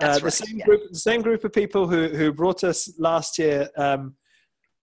 the same group of people who brought us last year.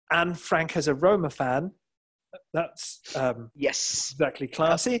 Anne Frank as a Roma fan. That's yes, exactly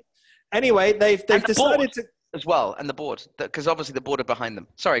classy. Anyway, they've decided to. As well, and the board, because obviously the board are behind them.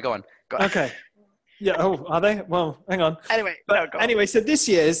 Sorry, go on. Okay. Yeah. Oh, are they? Well, hang on. Anyway, anyway, so this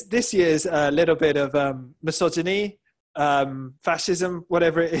year's a little bit of misogyny, fascism,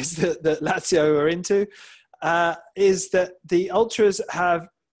 whatever it is that Lazio are into, is that the Ultras have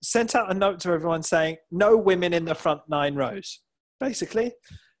sent out a note to everyone saying no women in the front 9 rows. Basically,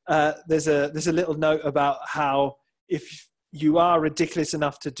 there's a little note about how if you are ridiculous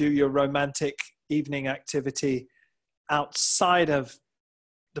enough to do your romantic evening activity outside of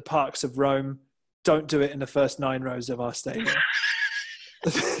the parks of Rome, don't do it in the first 9 rows of our stadium.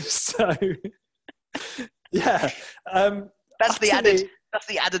 So, yeah, that's the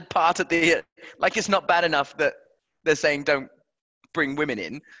added part of the, like, it's not bad enough that they're saying don't bring women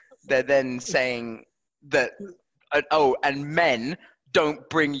in. They're then saying that and men, don't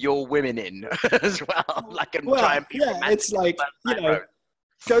bring your women in as well. Like, try and be romantic. It's like, you know,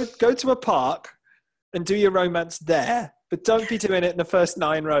 go to a park and do your romance there, but don't be doing it in the first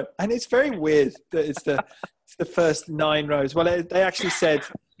 9 rows. And it's very weird that it's the first 9 rows. Well, they actually said,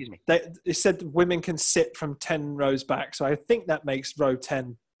 they said women can sit from 10 rows back. So I think that makes row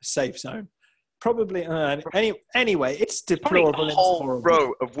 10 a safe zone. Probably. Anyway, it's deplorable. Probably a whole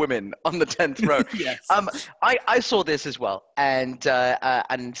row of women on the 10th row. Yes. I saw this as well, and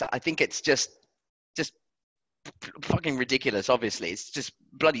I think it's just fucking ridiculous. Obviously, it's just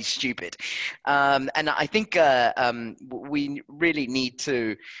bloody stupid, and I think we really need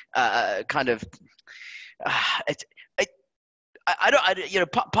to kind of.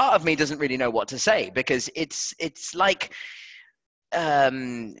 Part of me doesn't really know what to say, because it's like.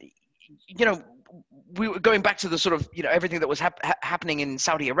 We were going back to the sort of, everything that was happening in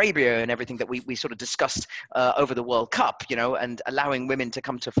Saudi Arabia and everything that we sort of discussed over the World Cup, and allowing women to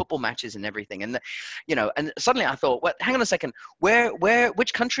come to football matches and everything. And, and suddenly I thought, well, hang on a second,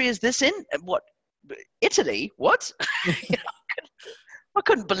 which country is this in? What? Italy? What? I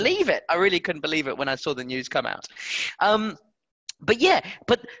couldn't believe it. I really couldn't believe it when I saw the news come out. But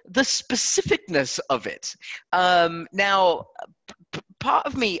the specificness of it. Now, part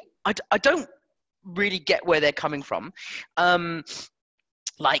of me, I don't really get where they're coming from.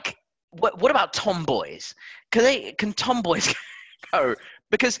 Like, what about tomboys? Can tomboys go?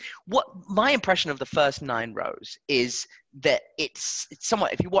 Because what my impression of the first 9 rows is that it's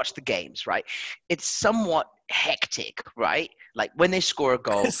somewhat, if you watch the games, right, it's somewhat hectic, right? Like when they score a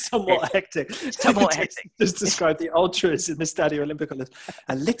goal. Somewhat hectic. Just describe the Ultras in the Stadio Olimpico.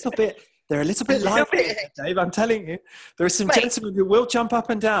 They're a little bit lively, Dave, I'm telling you. There are some gentlemen who will jump up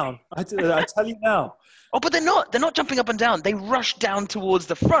and down. I tell you now. Oh, but they're not jumping up and down. They rush down towards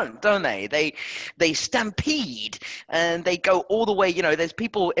the front, don't they? They stampede and they go all the way. There's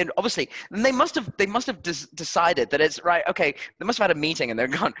people in, obviously, and they must have decided that it's right. Okay, they must have had a meeting and they're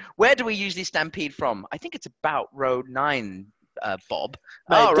gone. Where do we usually stampede from? I think it's about row 9, Bob.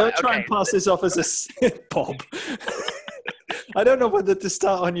 Mate, don't try and pass this off as a Bob. I don't know whether to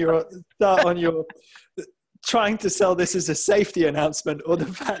start on your trying to sell this as a safety announcement, or the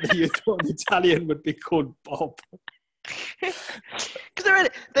fact that you thought an Italian would be called Bob. Because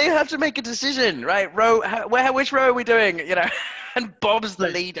they have to make a decision, right? Which row are we doing? And Bob's the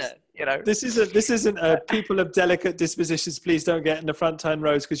leader. This isn't a people of delicate dispositions. Please don't get in the front 10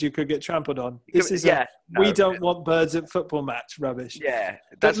 rows because you could get trampled on. This is we don't want birds at football match rubbish. Yeah,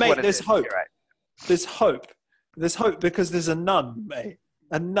 that's but mate, there's hope. Right. There's hope. There's hope because there's a nun, mate.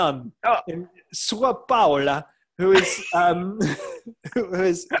 A nun in Sua Paola who has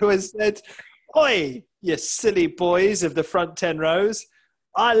said, "Oi, you silly boys of the front 10 rows!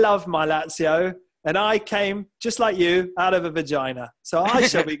 I love my Lazio, And I came, just like you, out of a vagina. So I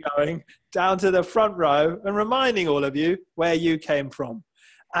shall be going down to the front row and reminding all of you where you came from.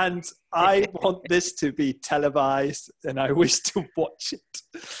 And I want this to be televised, and I wish to watch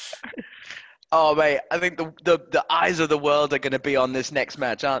it. Oh, mate, I think the eyes of the world are going to be on this next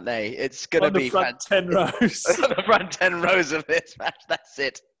match, aren't they? It's going to be front 10 rows. on the front 10 rows of this match. That's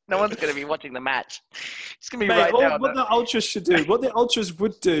it. No one's going to be watching the match. It's going to be right down. What the Ultras should do, what the Ultras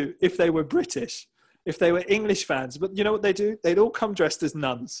would do if they were British, if they were English fans, but you know what they do? They'd all come dressed as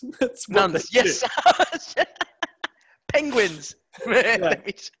nuns. That's what Nuns, they yes. do. Penguins. Yeah.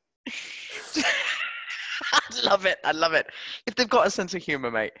 I love it. I love it. If they've got a sense of humor,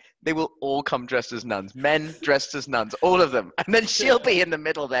 mate, they will all come dressed as nuns. Men dressed as nuns, all of them. And then she'll be in the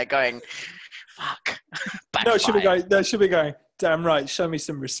middle there going, fuck. No, she'll be going, damn right, show me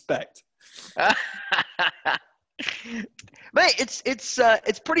some respect. Mate,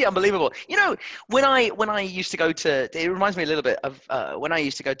 it's pretty unbelievable. You know, when I used to go to, it reminds me a little bit of when I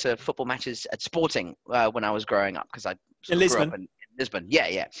used to go to football matches at Sporting when I was growing up, because I In Lisbon. grew up in Lisbon.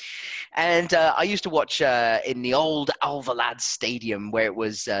 Yeah. And I used to watch in the old Alvalade Stadium, where it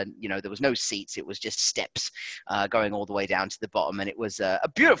was, there was no seats. It was just steps going all the way down to the bottom. And it was a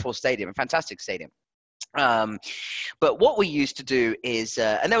beautiful stadium, a fantastic stadium. But what we used to do is,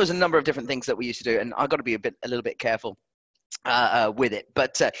 and there was a number of different things that we used to do, and I've got to be a little bit careful with it.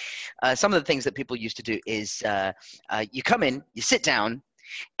 But some of the things that people used to do is you come in, you sit down,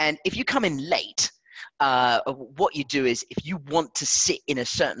 and if you come in late, what you do is, if you want to sit in a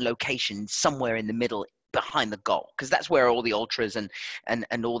certain location somewhere in the middle behind the goal, because that's where all the ultras and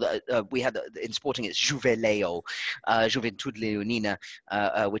all the we had in Sporting, it's Juveleo, Juventude Leonina,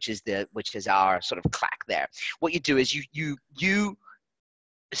 which is our sort of clack there. What you do is you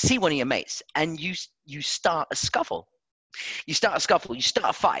see one of your mates and you start a scuffle. You start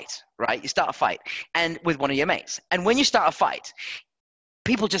a fight, right? You start a fight and with one of your mates. And when you start a fight,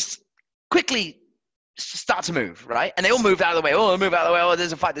 people just quickly start to move, right? And they all move out of the way. Oh, move out of the way. Oh,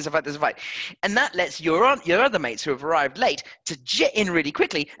 there's a fight. And that lets your other mates who have arrived late to jet in really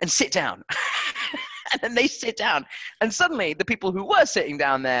quickly and sit down. And then they sit down. And suddenly the people who were sitting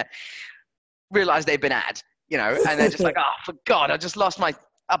down there realize they've been ad, and they're just like, oh, for God, I just lost my...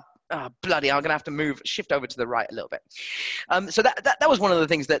 bloody, I'm going to have to shift over to the right a little bit. So that was one of the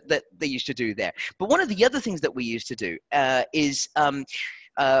things that they used to do there. But one of the other things that we used to do is...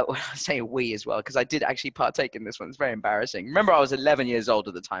 I say we as well, because I did actually partake in this one. It's very embarrassing. Remember, I was 11 years old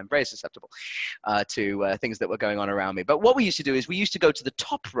at the time, very susceptible to things that were going on around me. But what we used to do is we used to go to the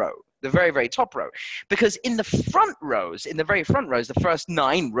top row, the very, very top row, because in the front rows, the first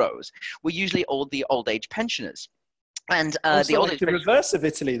 9 rows, were usually all the old age pensioners. And the old age reverse of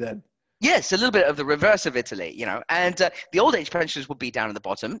Italy, then. Yes, a little bit of the reverse of Italy, and the old age pensioners would be down at the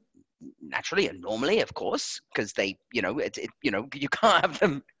bottom, naturally and normally, of course, because they, you can't have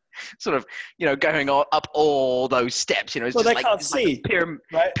them sort of, going up all those steps, it's well, just they can't see,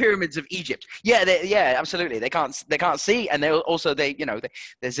 right? Pyramids of Egypt. Yeah, absolutely. They can't see, and they also, their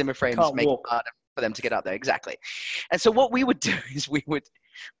Zimmer frames make it harder for them to get up there. Exactly. And so what we would do is we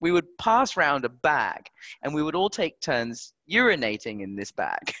would pass round a bag, and we would all take turns urinating in this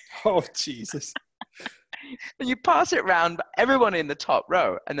bag. Oh, Jesus. And you pass it round everyone in the top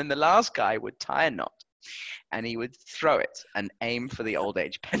row, and then the last guy would tie a knot, and he would throw it and aim for the old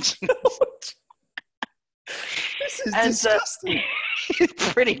age pensioners. This is disgusting.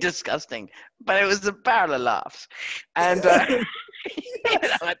 It's pretty disgusting, but it was a barrel of laughs. And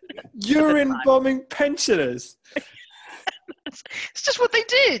urine bombing pensioners. It's just what they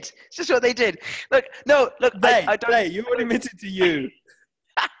did. Look, I don't. You would admit it to you.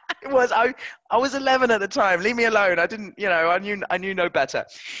 It was I was 11 at the time. Leave me alone. I didn't, I knew no better,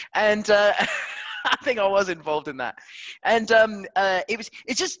 and I think I was involved in that. And all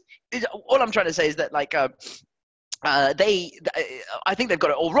I'm trying to say is that I think they've got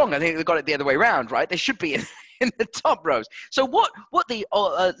it all wrong. I think they've got it the other way around, right? They should be in the top rows. So what the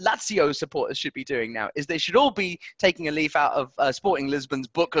Lazio supporters should be doing now is they should all be taking a leaf out of Sporting Lisbon's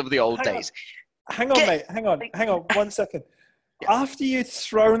Book of the Old Days. Hang on, mate. Hang on. 1 second. Yeah. After you'd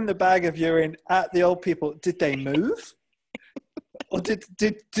thrown the bag of urine at the old people, did they move? Or did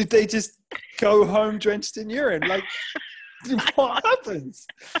they just go home drenched in urine? What happens?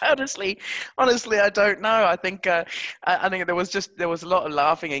 Honestly, I don't know. I think there was a lot of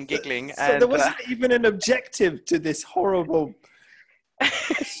laughing and giggling. So there wasn't even an objective to this horrible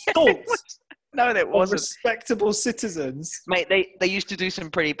assault. No, there wasn't. Respectable citizens, mate. They used to do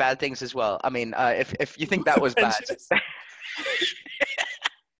some pretty bad things as well. I mean, if you think that was bad.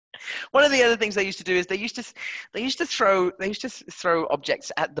 One of the other things they used to do is they used to throw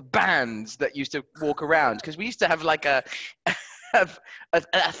objects at the bands that used to walk around, because we used to have like have an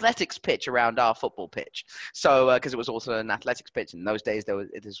athletics pitch around our football pitch. So because it was also an athletics pitch in those days,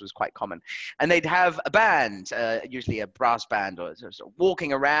 this was quite common, and they'd have a band, usually a brass band, or sort of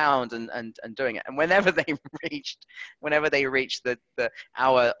walking around and doing it. And whenever they reached the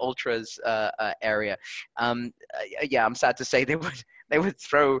our ultras area, yeah, I'm sad to say they would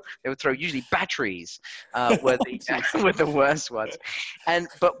throw usually batteries were the worst ones.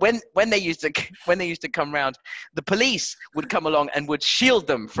 But when they used to come round, the police would come along and would shield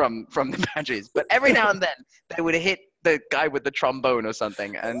them from the batteries. But every now and then they would hit the guy with the trombone or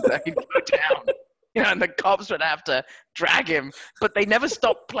something, and he'd go down. And the cops would have to drag him, but they never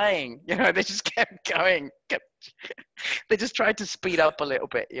stopped playing. They just kept going. They just tried to speed up a little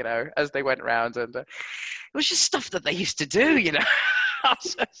bit, as they went around, and it was just stuff that they used to do,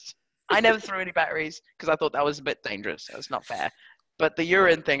 I never threw any batteries because I thought that was a bit dangerous. That's not fair. But the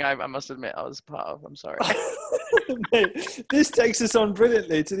urine thing, I must admit, I was part of. I'm sorry. Mate, this takes us on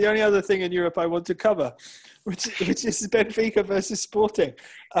brilliantly to the only other thing in Europe I want to cover, which is Benfica versus Sporting.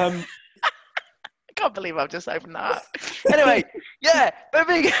 I can't believe I've just opened that up. Anyway, yeah,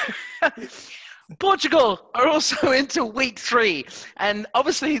 Benfica. Portugal are also into week 3, and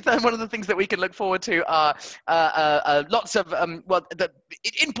obviously one of the things that we can look forward to are lots of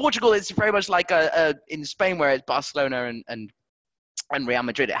in Portugal it's very much like in Spain, where it's Barcelona and Real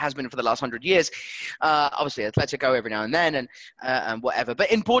Madrid. It has been for the last 100 years. Obviously Atletico every now and then and whatever.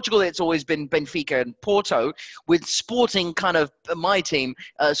 But in Portugal, it's always been Benfica and Porto, with Sporting kind of my team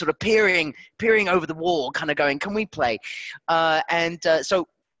sort of peering over the wall, kind of going, can we play? So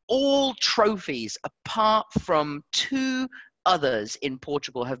all trophies apart from 2 others in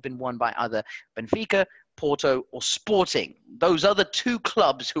Portugal have been won by either Benfica, Porto, or Sporting. Those other 2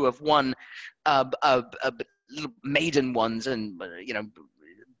 clubs who have won little maiden ones, and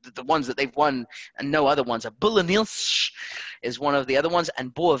the ones that they've won and no other ones are Belenenses is one of the other ones,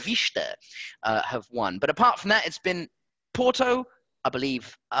 and Boa Vista have won. But apart from that, it's been Porto, I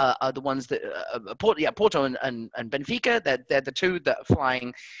believe, are the ones that Porto and Benfica. They're the 2 that are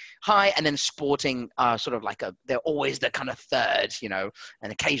flying high, and then Sporting are sort of like they're always the kind of third, and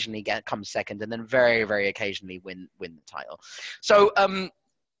occasionally come second, and then very, very occasionally win the title. So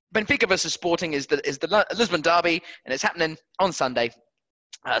Benfica versus Sporting is the Lisbon derby, and it's happening on Sunday.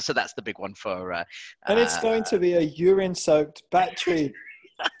 So that's the big one for. And it's going to be a urine-soaked battery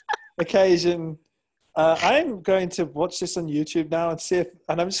occasion. I'm going to watch this on YouTube now and see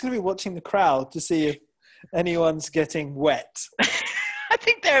and I'm just going to be watching the crowd to see if anyone's getting wet. I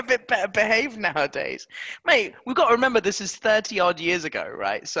think they're a bit better behaved nowadays. Mate, we've got to remember this is 30 odd years ago,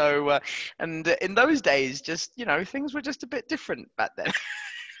 right? So, and in those days, just, things were just a bit different back then.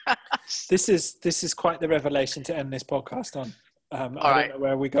 This is quite the revelation to end this podcast on. I don't know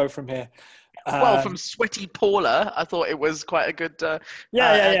where we go from here. Well, from Sweaty Paula, I thought it was quite a good...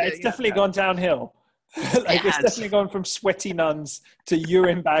 yeah. It's definitely gone downhill. It's definitely gone from sweaty nuns to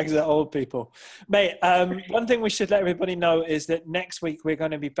urine bags at old people. Mate, one thing we should let everybody know is that next week we're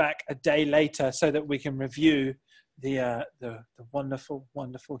going to be back a day later so that we can review the wonderful,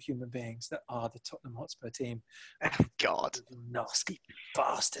 wonderful human beings that are the Tottenham Hotspur team. Oh, God. Nasty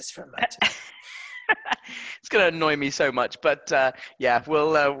bastards from Manchester. It's going to annoy me so much, but yeah,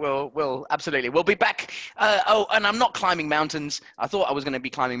 we'll absolutely. We'll be back. And I'm not climbing mountains. I thought I was going to be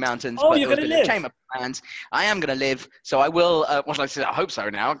climbing mountains. Oh, but you're going to live. Chamber plans. I am going to live, so I will. What should I say? I hope so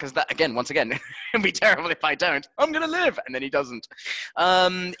now, because that once again, it'd be terrible if I don't. I'm going to live, and then he doesn't.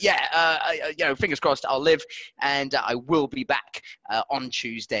 Fingers crossed, I'll live, and I will be back on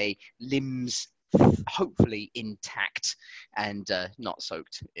Tuesday. Limbs hopefully intact and not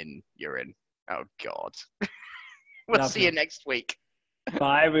soaked in urine. Oh, God. We'll see you next week.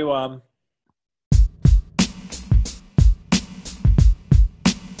 Bye, everyone.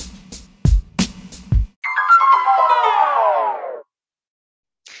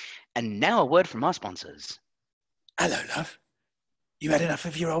 And now a word from our sponsors. Hello, love. You had enough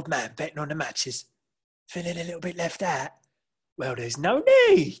of your old man betting on the matches? Feeling a little bit left out? Well, there's no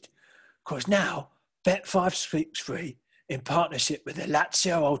need. Because now, Bet563, in partnership with the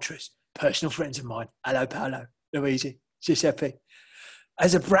Lazio Ultras, personal friends of mine, hello Paolo, Luigi, Giuseppe,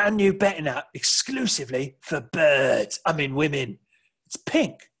 as a brand new betting app exclusively for women. It's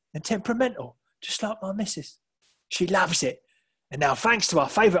pink and temperamental, just like my missus. She loves it. And now, thanks to our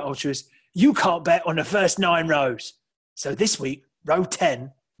favourite ultras, you can't bet on the first 9 rows. So this week, row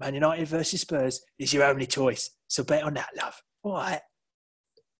 10, Man United versus Spurs, is your only choice. So bet on that, love. All right.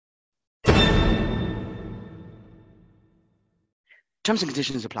 Terms and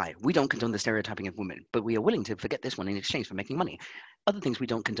conditions apply. We don't condone the stereotyping of women, but we are willing to forget this one in exchange for making money. Other things we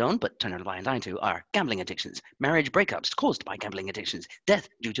don't condone but turn a blind eye to are gambling addictions, marriage breakups caused by gambling addictions, death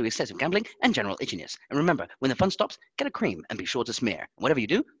due to excessive gambling, and general itchiness. And remember, when the fun stops, get a cream and be sure to smear. Whatever you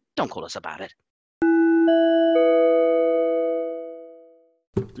do, don't call us about it.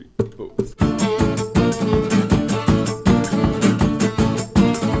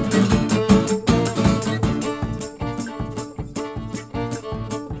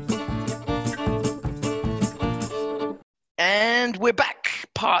 And we're back,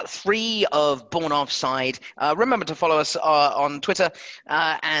 part 3 of Born Offside. Remember to follow us on Twitter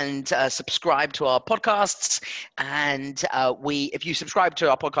and subscribe to our podcasts. And if you subscribe to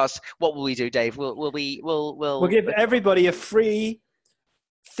our podcast, what will we do, Dave? We'll give everybody a free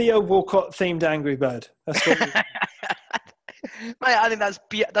Theo Walcott themed Angry Bird. That's what I think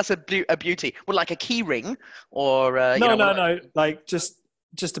that's a beauty. Well, like a key ring, or no, like just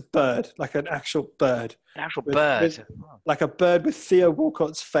a bird, like an actual bird. An actual bird. Like a bird with Theo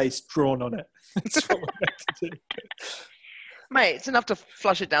Walcott's face drawn on it. That's what we're meant to do. Mate, it's enough to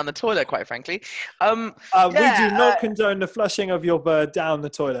flush it down the toilet, quite frankly. We do not condone the flushing of your bird down the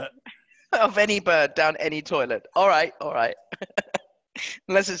toilet. Of any bird down any toilet. All right.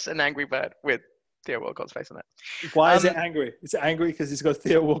 Unless it's an angry bird with Theo Walcott's face on it. Why is it angry? Is it angry because he's got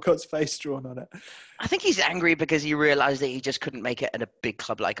Theo Walcott's face drawn on it? I think he's angry because he realised that he just couldn't make it at a big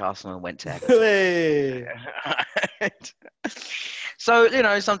club like Arsenal and went to Everton.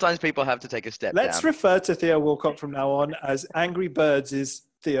 So, sometimes people have to take a step Let's down. refer to Theo Walcott from now on as Angry Birds is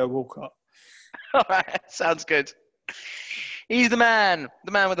Theo Walcott. All right, sounds good. He's the man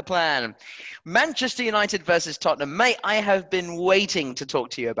with the plan. Manchester United versus Tottenham. Mate, I have been waiting to talk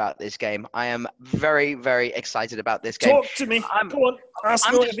to you about this game. I am very, very excited about this game. Talk to me. Go on. Ask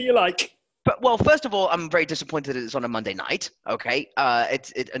me whatever you like. Well, first of all, I'm very disappointed that it's on a Monday night. Okay,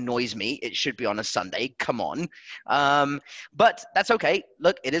 it annoys me. It should be on a Sunday. Come on, but that's okay.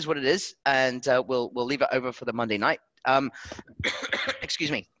 Look, it is what it is, and we'll leave it over for the Monday night.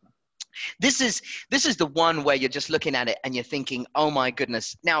 Excuse me. This is the one where you're just looking at it and you're thinking, oh my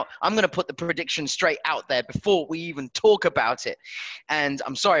goodness. Now, I'm going to put the prediction straight out there before we even talk about it. And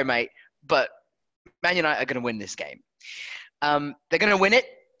I'm sorry, mate, but Man United are going to win this game. They're going to win it.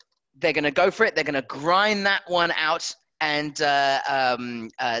 They're going to go for it. They're going to grind that one out, and they're going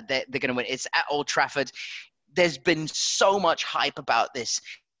to win. It's at Old Trafford. There's been so much hype about this.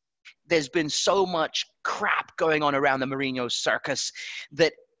 There's been so much crap going on around the Mourinho circus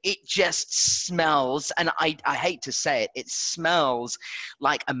that it just smells, and I hate to say it, it smells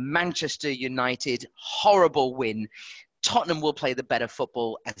like a Manchester United horrible win. Tottenham will play the better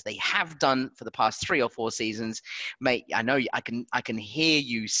football as they have done for the past 3 or 4 seasons. Mate, I know I can hear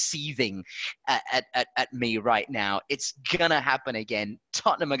you seething at me right now. It's going to happen again.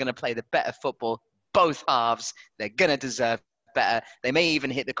 Tottenham are going to play the better football, both halves. They're going to deserve better. They may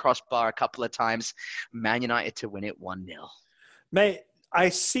even hit the crossbar a couple of times. Man United to win it 1-0. Mate, I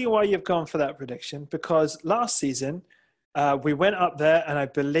see why you've gone for that prediction, because last season we went up there and I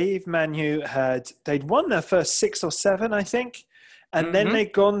believe Man U they'd won their first 6 or 7, I think. And then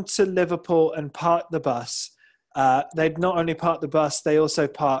they'd gone to Liverpool and parked the bus. They'd not only parked the bus, they also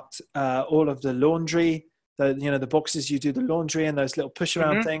parked all of the laundry, the boxes you do the laundry and those little push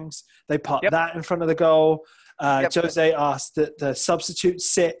around things. They parked that in front of the goal. Jose asked that the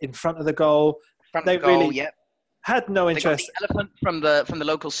substitutes sit in front of the goal. Had no interest. They got the elephant from the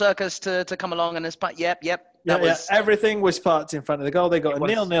local circus to come along and this part. Yep. Everything was parked in front of the goal. They got a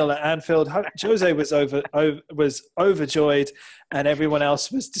 0-0 at Anfield. Jose was overjoyed, and everyone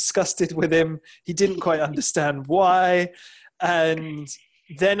else was disgusted with him. He didn't quite understand why. And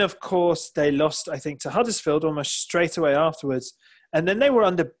then, of course, they lost, I think, to Huddersfield almost straight away afterwards. And then they were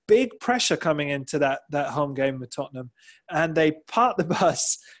under big pressure coming into that home game with Tottenham, and they parked the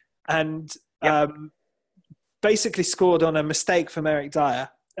bus and. Basically scored on a mistake from Eric Dyer.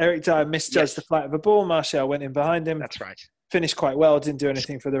 Eric Dyer misjudged the flight of a ball. Martial went in behind him. That's right. Finished quite well. Didn't do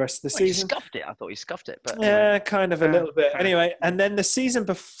anything for the rest of the season. He scuffed it. I thought he scuffed it. But yeah, kind of a little bit. Anyway, and then the season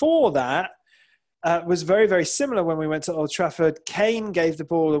before that was very, very similar when we went to Old Trafford. Kane gave the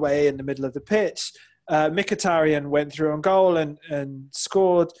ball away in the middle of the pitch. Mkhitaryan went through on goal and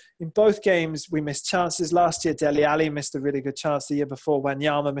scored. In both games, we missed chances. Last year, Dele Alli missed a really good chance. The year before,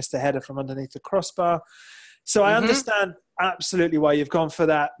 Wanyama missed a header from underneath the crossbar. So I understand absolutely why you've gone for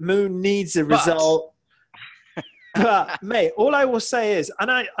that. Moon needs a result. But, mate, all I will say is,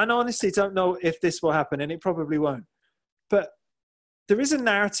 and I honestly don't know if this will happen, and it probably won't, but there is a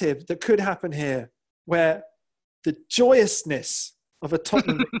narrative that could happen here where the joyousness of a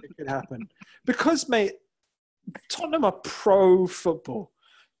Tottenham victory could happen. Because, mate, Tottenham are pro football.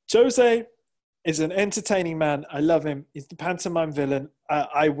 Jose is an entertaining man. I love him. He's the pantomime villain.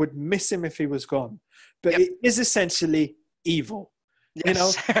 I would miss him if he was gone. But it is essentially evil.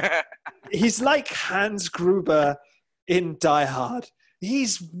 Yes. You know, he's like Hans Gruber in Die Hard.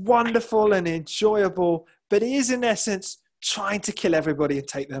 He's wonderful and enjoyable, but he is in essence trying to kill everybody and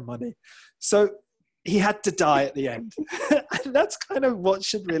take their money. So he had to die at the end. And that's kind of what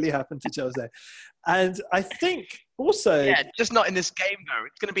should really happen to Jose. And I think also... Yeah, just not in this game, though.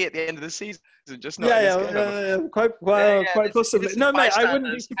 It's going to be at the end of the season. Just not in this game. Quite possibly. No, mate, I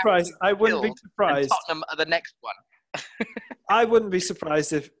wouldn't be surprised. I wouldn't be surprised. Tottenham are the next one. I wouldn't be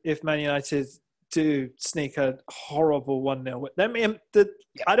surprised if Man United do sneak a horrible 1-0.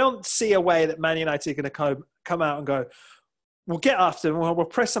 I don't see a way that Man United are going to come out and go, we'll get after them, we'll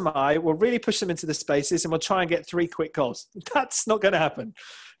press them high, we'll really push them into the spaces, and we'll try and get 3 quick goals. That's not going to happen,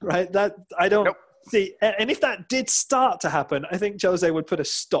 right? That I don't see. And if that did start to happen, I think Jose would put a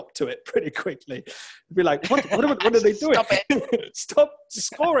stop to it pretty quickly. He'd be like, what are they doing? Stop it. Stop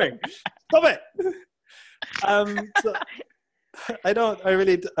scoring. Stop it. So I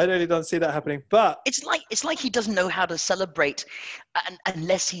really don't see that happening. But it's like he doesn't know how to celebrate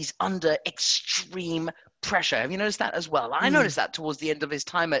unless he's under extreme pressure. Have you noticed that as well? I noticed that towards the end of his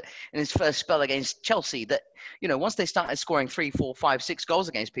time in his first spell against Chelsea, that, you know, once they started scoring 3, 4, 5, 6 goals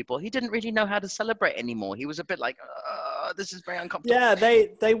against people, he didn't really know how to celebrate anymore. He was a bit like, this is very uncomfortable. Yeah,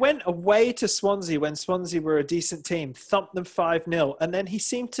 they went away to Swansea when Swansea were a decent team, thumped them 5-0, and then he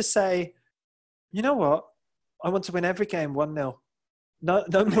seemed to say, you know what? I want to win every game 1-0. No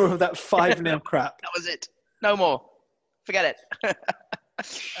more of that 5-0 crap. That was it. No more. Forget it.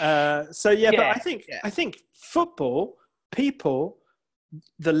 But I think football, people,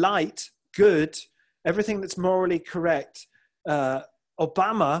 the light, good, everything that's morally correct,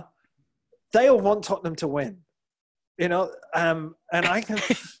 Obama, they all want Tottenham to win. You know, and I can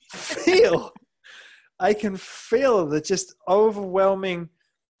feel the just overwhelming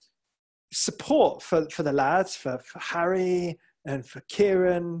support for the lads, for Harry and for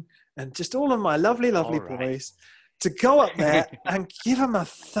Kieran and just all of my lovely boys to go up there and give them a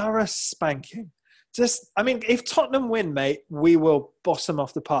thorough spanking. If Tottenham win, mate, we will boss them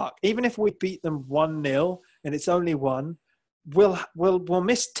off the park. Even if we beat them 1-0 and it's only 1, we'll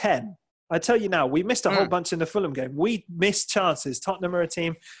miss 10. I tell you now, we missed a whole bunch in the Fulham game. We missed chances. Tottenham are a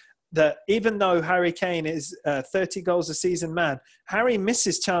team that, even though Harry Kane is 30 goals a season man, Harry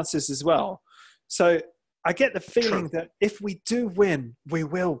misses chances as well. So I get the feeling that if we do win, we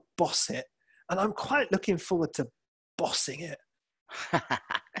will boss it. And I'm quite looking forward to bossing it.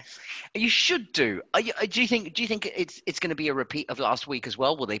 You should do. Do you think it's going to be a repeat of last week as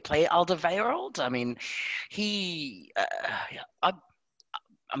well? Will they play Alderweireld? I mean,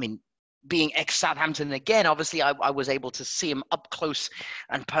 being ex-Southampton again, obviously I was able to see him up close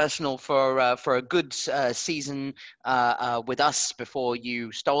and personal for a good season with us before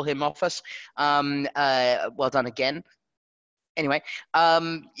you stole him off us. Well done again. Anyway,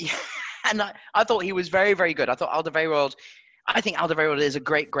 and I thought he was very, very good. I think Alderweireld is a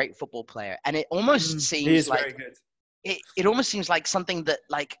great, great football player, and it almost seems like very good. It almost seems like something that,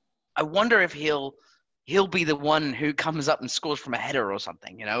 like, I wonder if he'll be the one who comes up and scores from a header or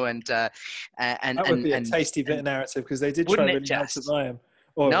something, you know, and that would be a tasty bit of narrative, because they did try really hard to buy him.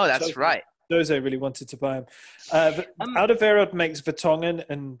 No, that's right. Jose really wanted to buy him. Alderweireld makes Vertonghen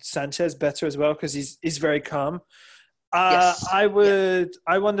and Sanchez better as well, because he's very calm. Yes. I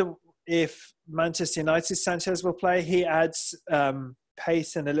wonder if Manchester United Sanchez will play. He adds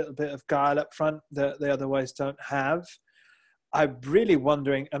pace and a little bit of guile up front that they otherwise don't have. I'm really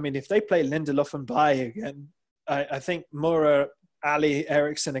wondering, if they play Lindelof and Bailly again, I think Moura, Ali,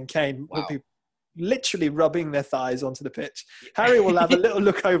 Eriksson and Kane will be literally rubbing their thighs onto the pitch. Harry will have a little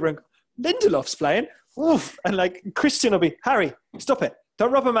look over and Lindelof's playing. Oof. And Christian will be, Harry, stop it.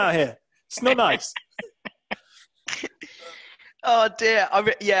 Don't rub him out here. It's not nice. Oh dear.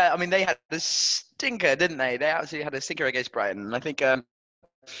 They had a stinker, didn't they? They absolutely had a stinker against Brighton. And I think they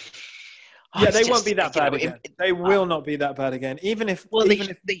won't be that bad again. They will not be that bad again. Even if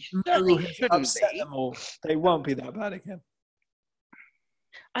they certainly shouldn't upset be. them all, they won't be that bad again.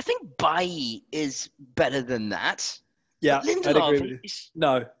 I think Bailly is better than that. Yeah, Lindelof, I'd agree with you.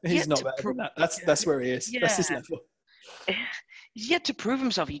 No, he's not better than that. That's where he is. Yeah. That's his level. He's yet to prove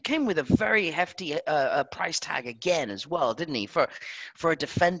himself. He came with a very hefty price tag again as well, didn't he? For a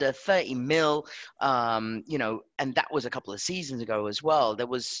defender, 30 mil, and that was a couple of seasons ago as well. There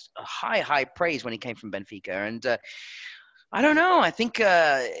was a high praise when he came from Benfica. And I don't know. I think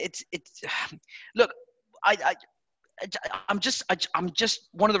it's look, I'm just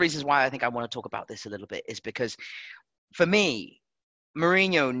one of the reasons why I think I want to talk about this a little bit is because for me,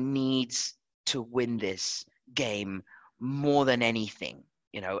 Mourinho needs to win this game more than anything,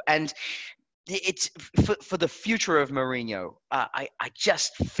 and it's for the future of Mourinho. I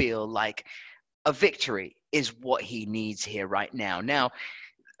just feel like a victory is what he needs here right now. Now,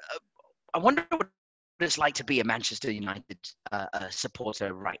 I wonder what it's like to be a Manchester United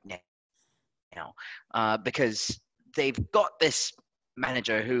supporter right now, because they've got this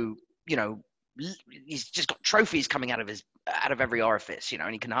manager who, he's just got trophies coming out of every orifice,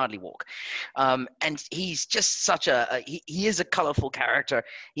 and he can hardly walk. And he's just such he is a colorful character.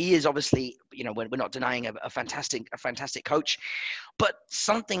 He is obviously, we're not denying a fantastic coach, but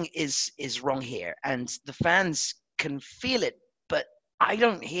something is wrong here, and the fans can feel it. But I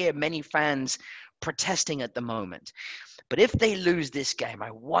don't hear many fans protesting at the moment. But if they lose this game, I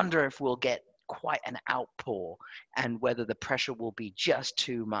wonder if we'll get quite an outpour and whether the pressure will be just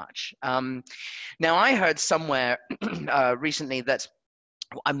too much. Now, I heard somewhere recently that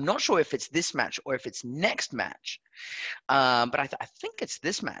I'm not sure if it's this match or if it's next match, but I think it's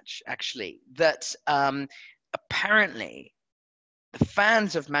this match, actually, that apparently the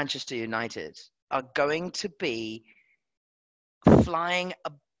fans of Manchester United are going to be flying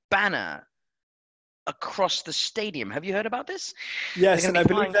a banner across the stadium. Have you heard about this? Yes, and I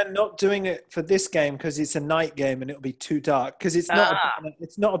believe they're not doing it for this game because it's a night game and it'll be too dark. Because it's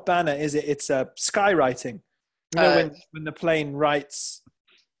not a banner, is it? It's a skywriting. When the plane writes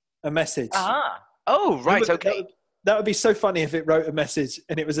a message. Oh, right, okay. That would be so funny if it wrote a message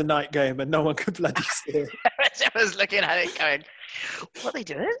and it was a night game and no one could bloody see it. I was looking at it going, what are they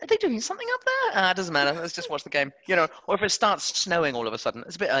doing? Are they doing something up there? It doesn't matter. Let's just watch the game. Or if it starts snowing all of a sudden.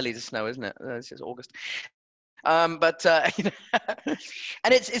 It's a bit early to snow, isn't it? It's just August. And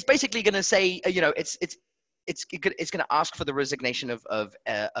it's basically going to say, it's going to ask for the resignation of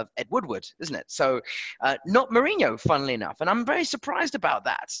Ed Woodward, isn't it? So not Mourinho, funnily enough. And I'm very surprised about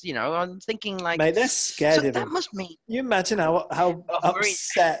that. I'm thinking like, mate, they're scared of him. That must mean. You imagine how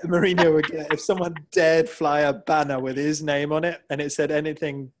upset Mourinho would get if someone dared fly a banner with his name on it and it said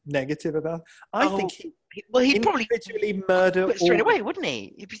anything negative about. I think he'd probably individually murder straight away, wouldn't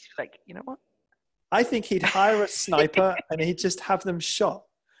he? He'd be like, you know what? I think he'd hire a sniper and he'd just have them shot.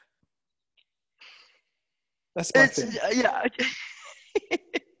 That's my thing. Yeah.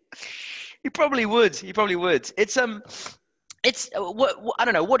 He probably would. It's what I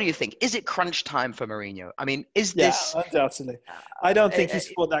don't know. What do you think? Is it crunch time for Mourinho? I mean, is this undoubtedly? I don't think he's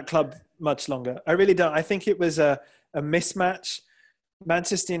fought that club much longer. I really don't. I think it was a mismatch.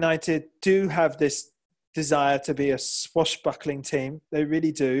 Manchester United do have this desire to be a swashbuckling team. They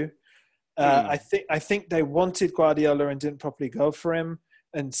really do. I think they wanted Guardiola and didn't properly go for him.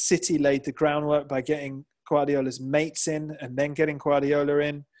 And City laid the groundwork by getting Guardiola's mates in and then getting Guardiola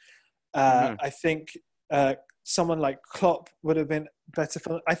in. I think someone like Klopp would have been better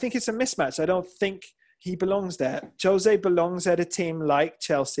for. I think it's a mismatch. I don't think he belongs there. Jose belongs at a team like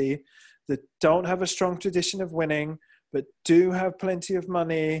Chelsea that don't have a strong tradition of winning, but do have plenty of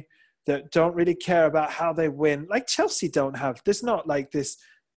money, that don't really care about how they win. Like Chelsea don't have. There's not like this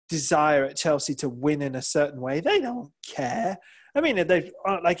desire at Chelsea to win in a certain way. They don't care. I mean, they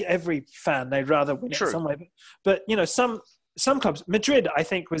like every fan, they'd rather win it some way. But some clubs, Madrid, I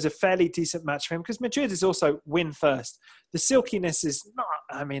think, was a fairly decent match for him because Madrid is also win first. The silkiness is not.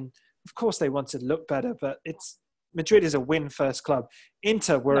 I mean, of course they want to look better, but Madrid is a win first club.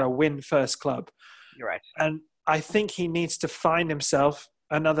 Inter were a win first club. You're right. And I think he needs to find himself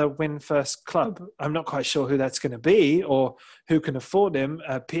another win first club. I'm not quite sure who that's going to be or who can afford him.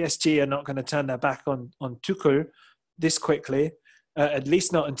 PSG are not going to turn their back on Tuchel this quickly. At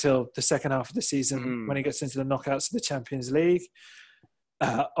least not until the second half of the season when he gets into the knockouts of the Champions League.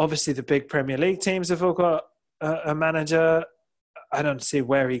 Obviously, the big Premier League teams have all got a manager. I don't see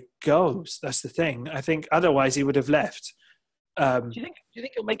where he goes. That's the thing. I think otherwise he would have left. Do you think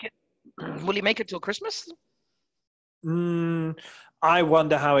he'll make it? Will he make it till Christmas? I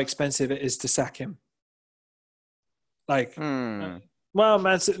wonder how expensive it is to sack him. Like, well,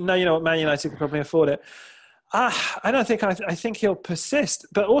 Man United could probably afford it. I don't think. I think he'll persist.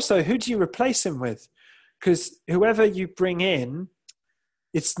 But also, who do you replace him with? Because whoever you bring in,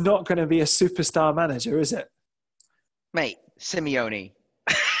 it's not going to be a superstar manager, is it? Mate, Simeone.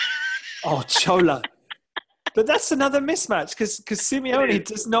 Oh, Chola. But that's another mismatch because Simeone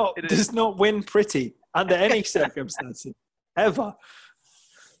does not win pretty under any circumstances ever.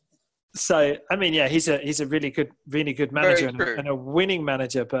 So I mean, yeah, he's a really good manager and a winning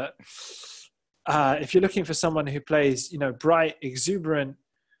manager, but. If you're looking for someone who plays, bright, exuberant,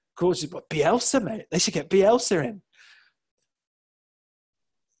 gorgeous, but Bielsa, mate, they should get Bielsa in.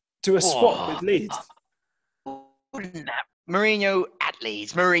 Do a swap Whoa. with Leeds. Wouldn't that Mourinho at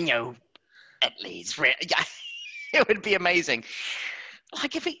Leeds? Mourinho at Leeds. Yeah, it would be amazing.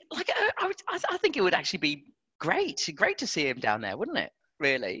 Like if he, like I think it would actually be great to see him down there, wouldn't it?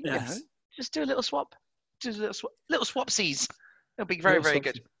 Really, Yes. just do a little swap, just a little swapsies. It'll be very, Little very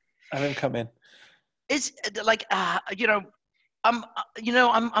swaps. good. Have him come in. It's like I'm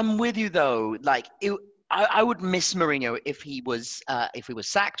with you though. Like I would miss Mourinho if he was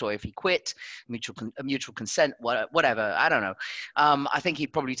sacked or if he quit, mutual consent, whatever. I don't know. I think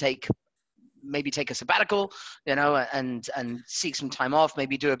he'd probably maybe take a sabbatical, and seek some time off.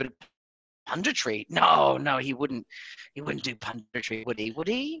 Maybe do a bit of punditry. No, he wouldn't. He wouldn't do punditry, would he? Would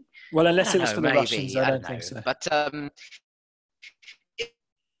he? Well, unless I it was don't for know, the maybe. Russians, I don't think know. so. But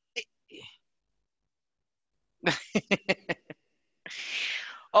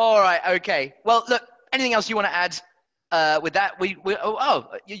all right, okay. Well, look. Anything else you want to add with that?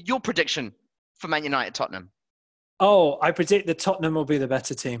 Your prediction for Man United Tottenham. Oh, I predict that Tottenham will be the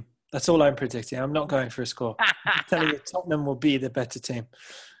better team. That's all I'm predicting. I'm not going for a score. I'm telling you, Tottenham will be the better team.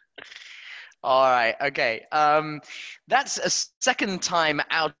 All right, okay. That's a second time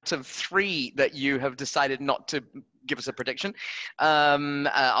out of 3 that you have decided not to give us a prediction.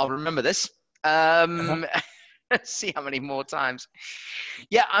 I'll remember this. Let's see how many more times.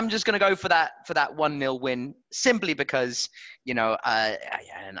 Yeah, I'm just going to go for that 1-0 win, simply because, and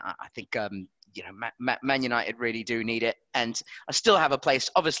I think, Man United really do need it. And I still have a place.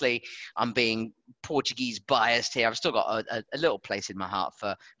 Obviously, I'm being Portuguese biased here. I've still got a little place in my heart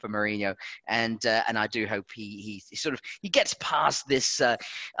for Mourinho, and I do hope he gets past this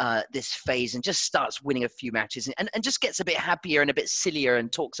this phase and just starts winning a few matches and just gets a bit happier and a bit sillier and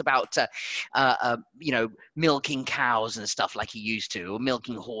talks about milking cows and stuff like he used to, or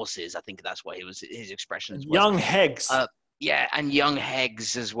milking horses. I think that's what his expressions was. Young Hegs. Yeah, and young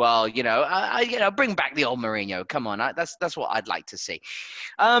Hegs as well. Bring back the old Mourinho. Come on, that's what I'd like to see.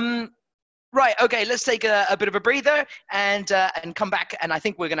 Right, okay, let's take a bit of a breather and come back. And I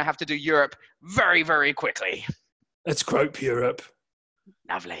think we're going to have to do Europe very, very quickly. Let's grope Europe.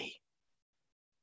 Lovely.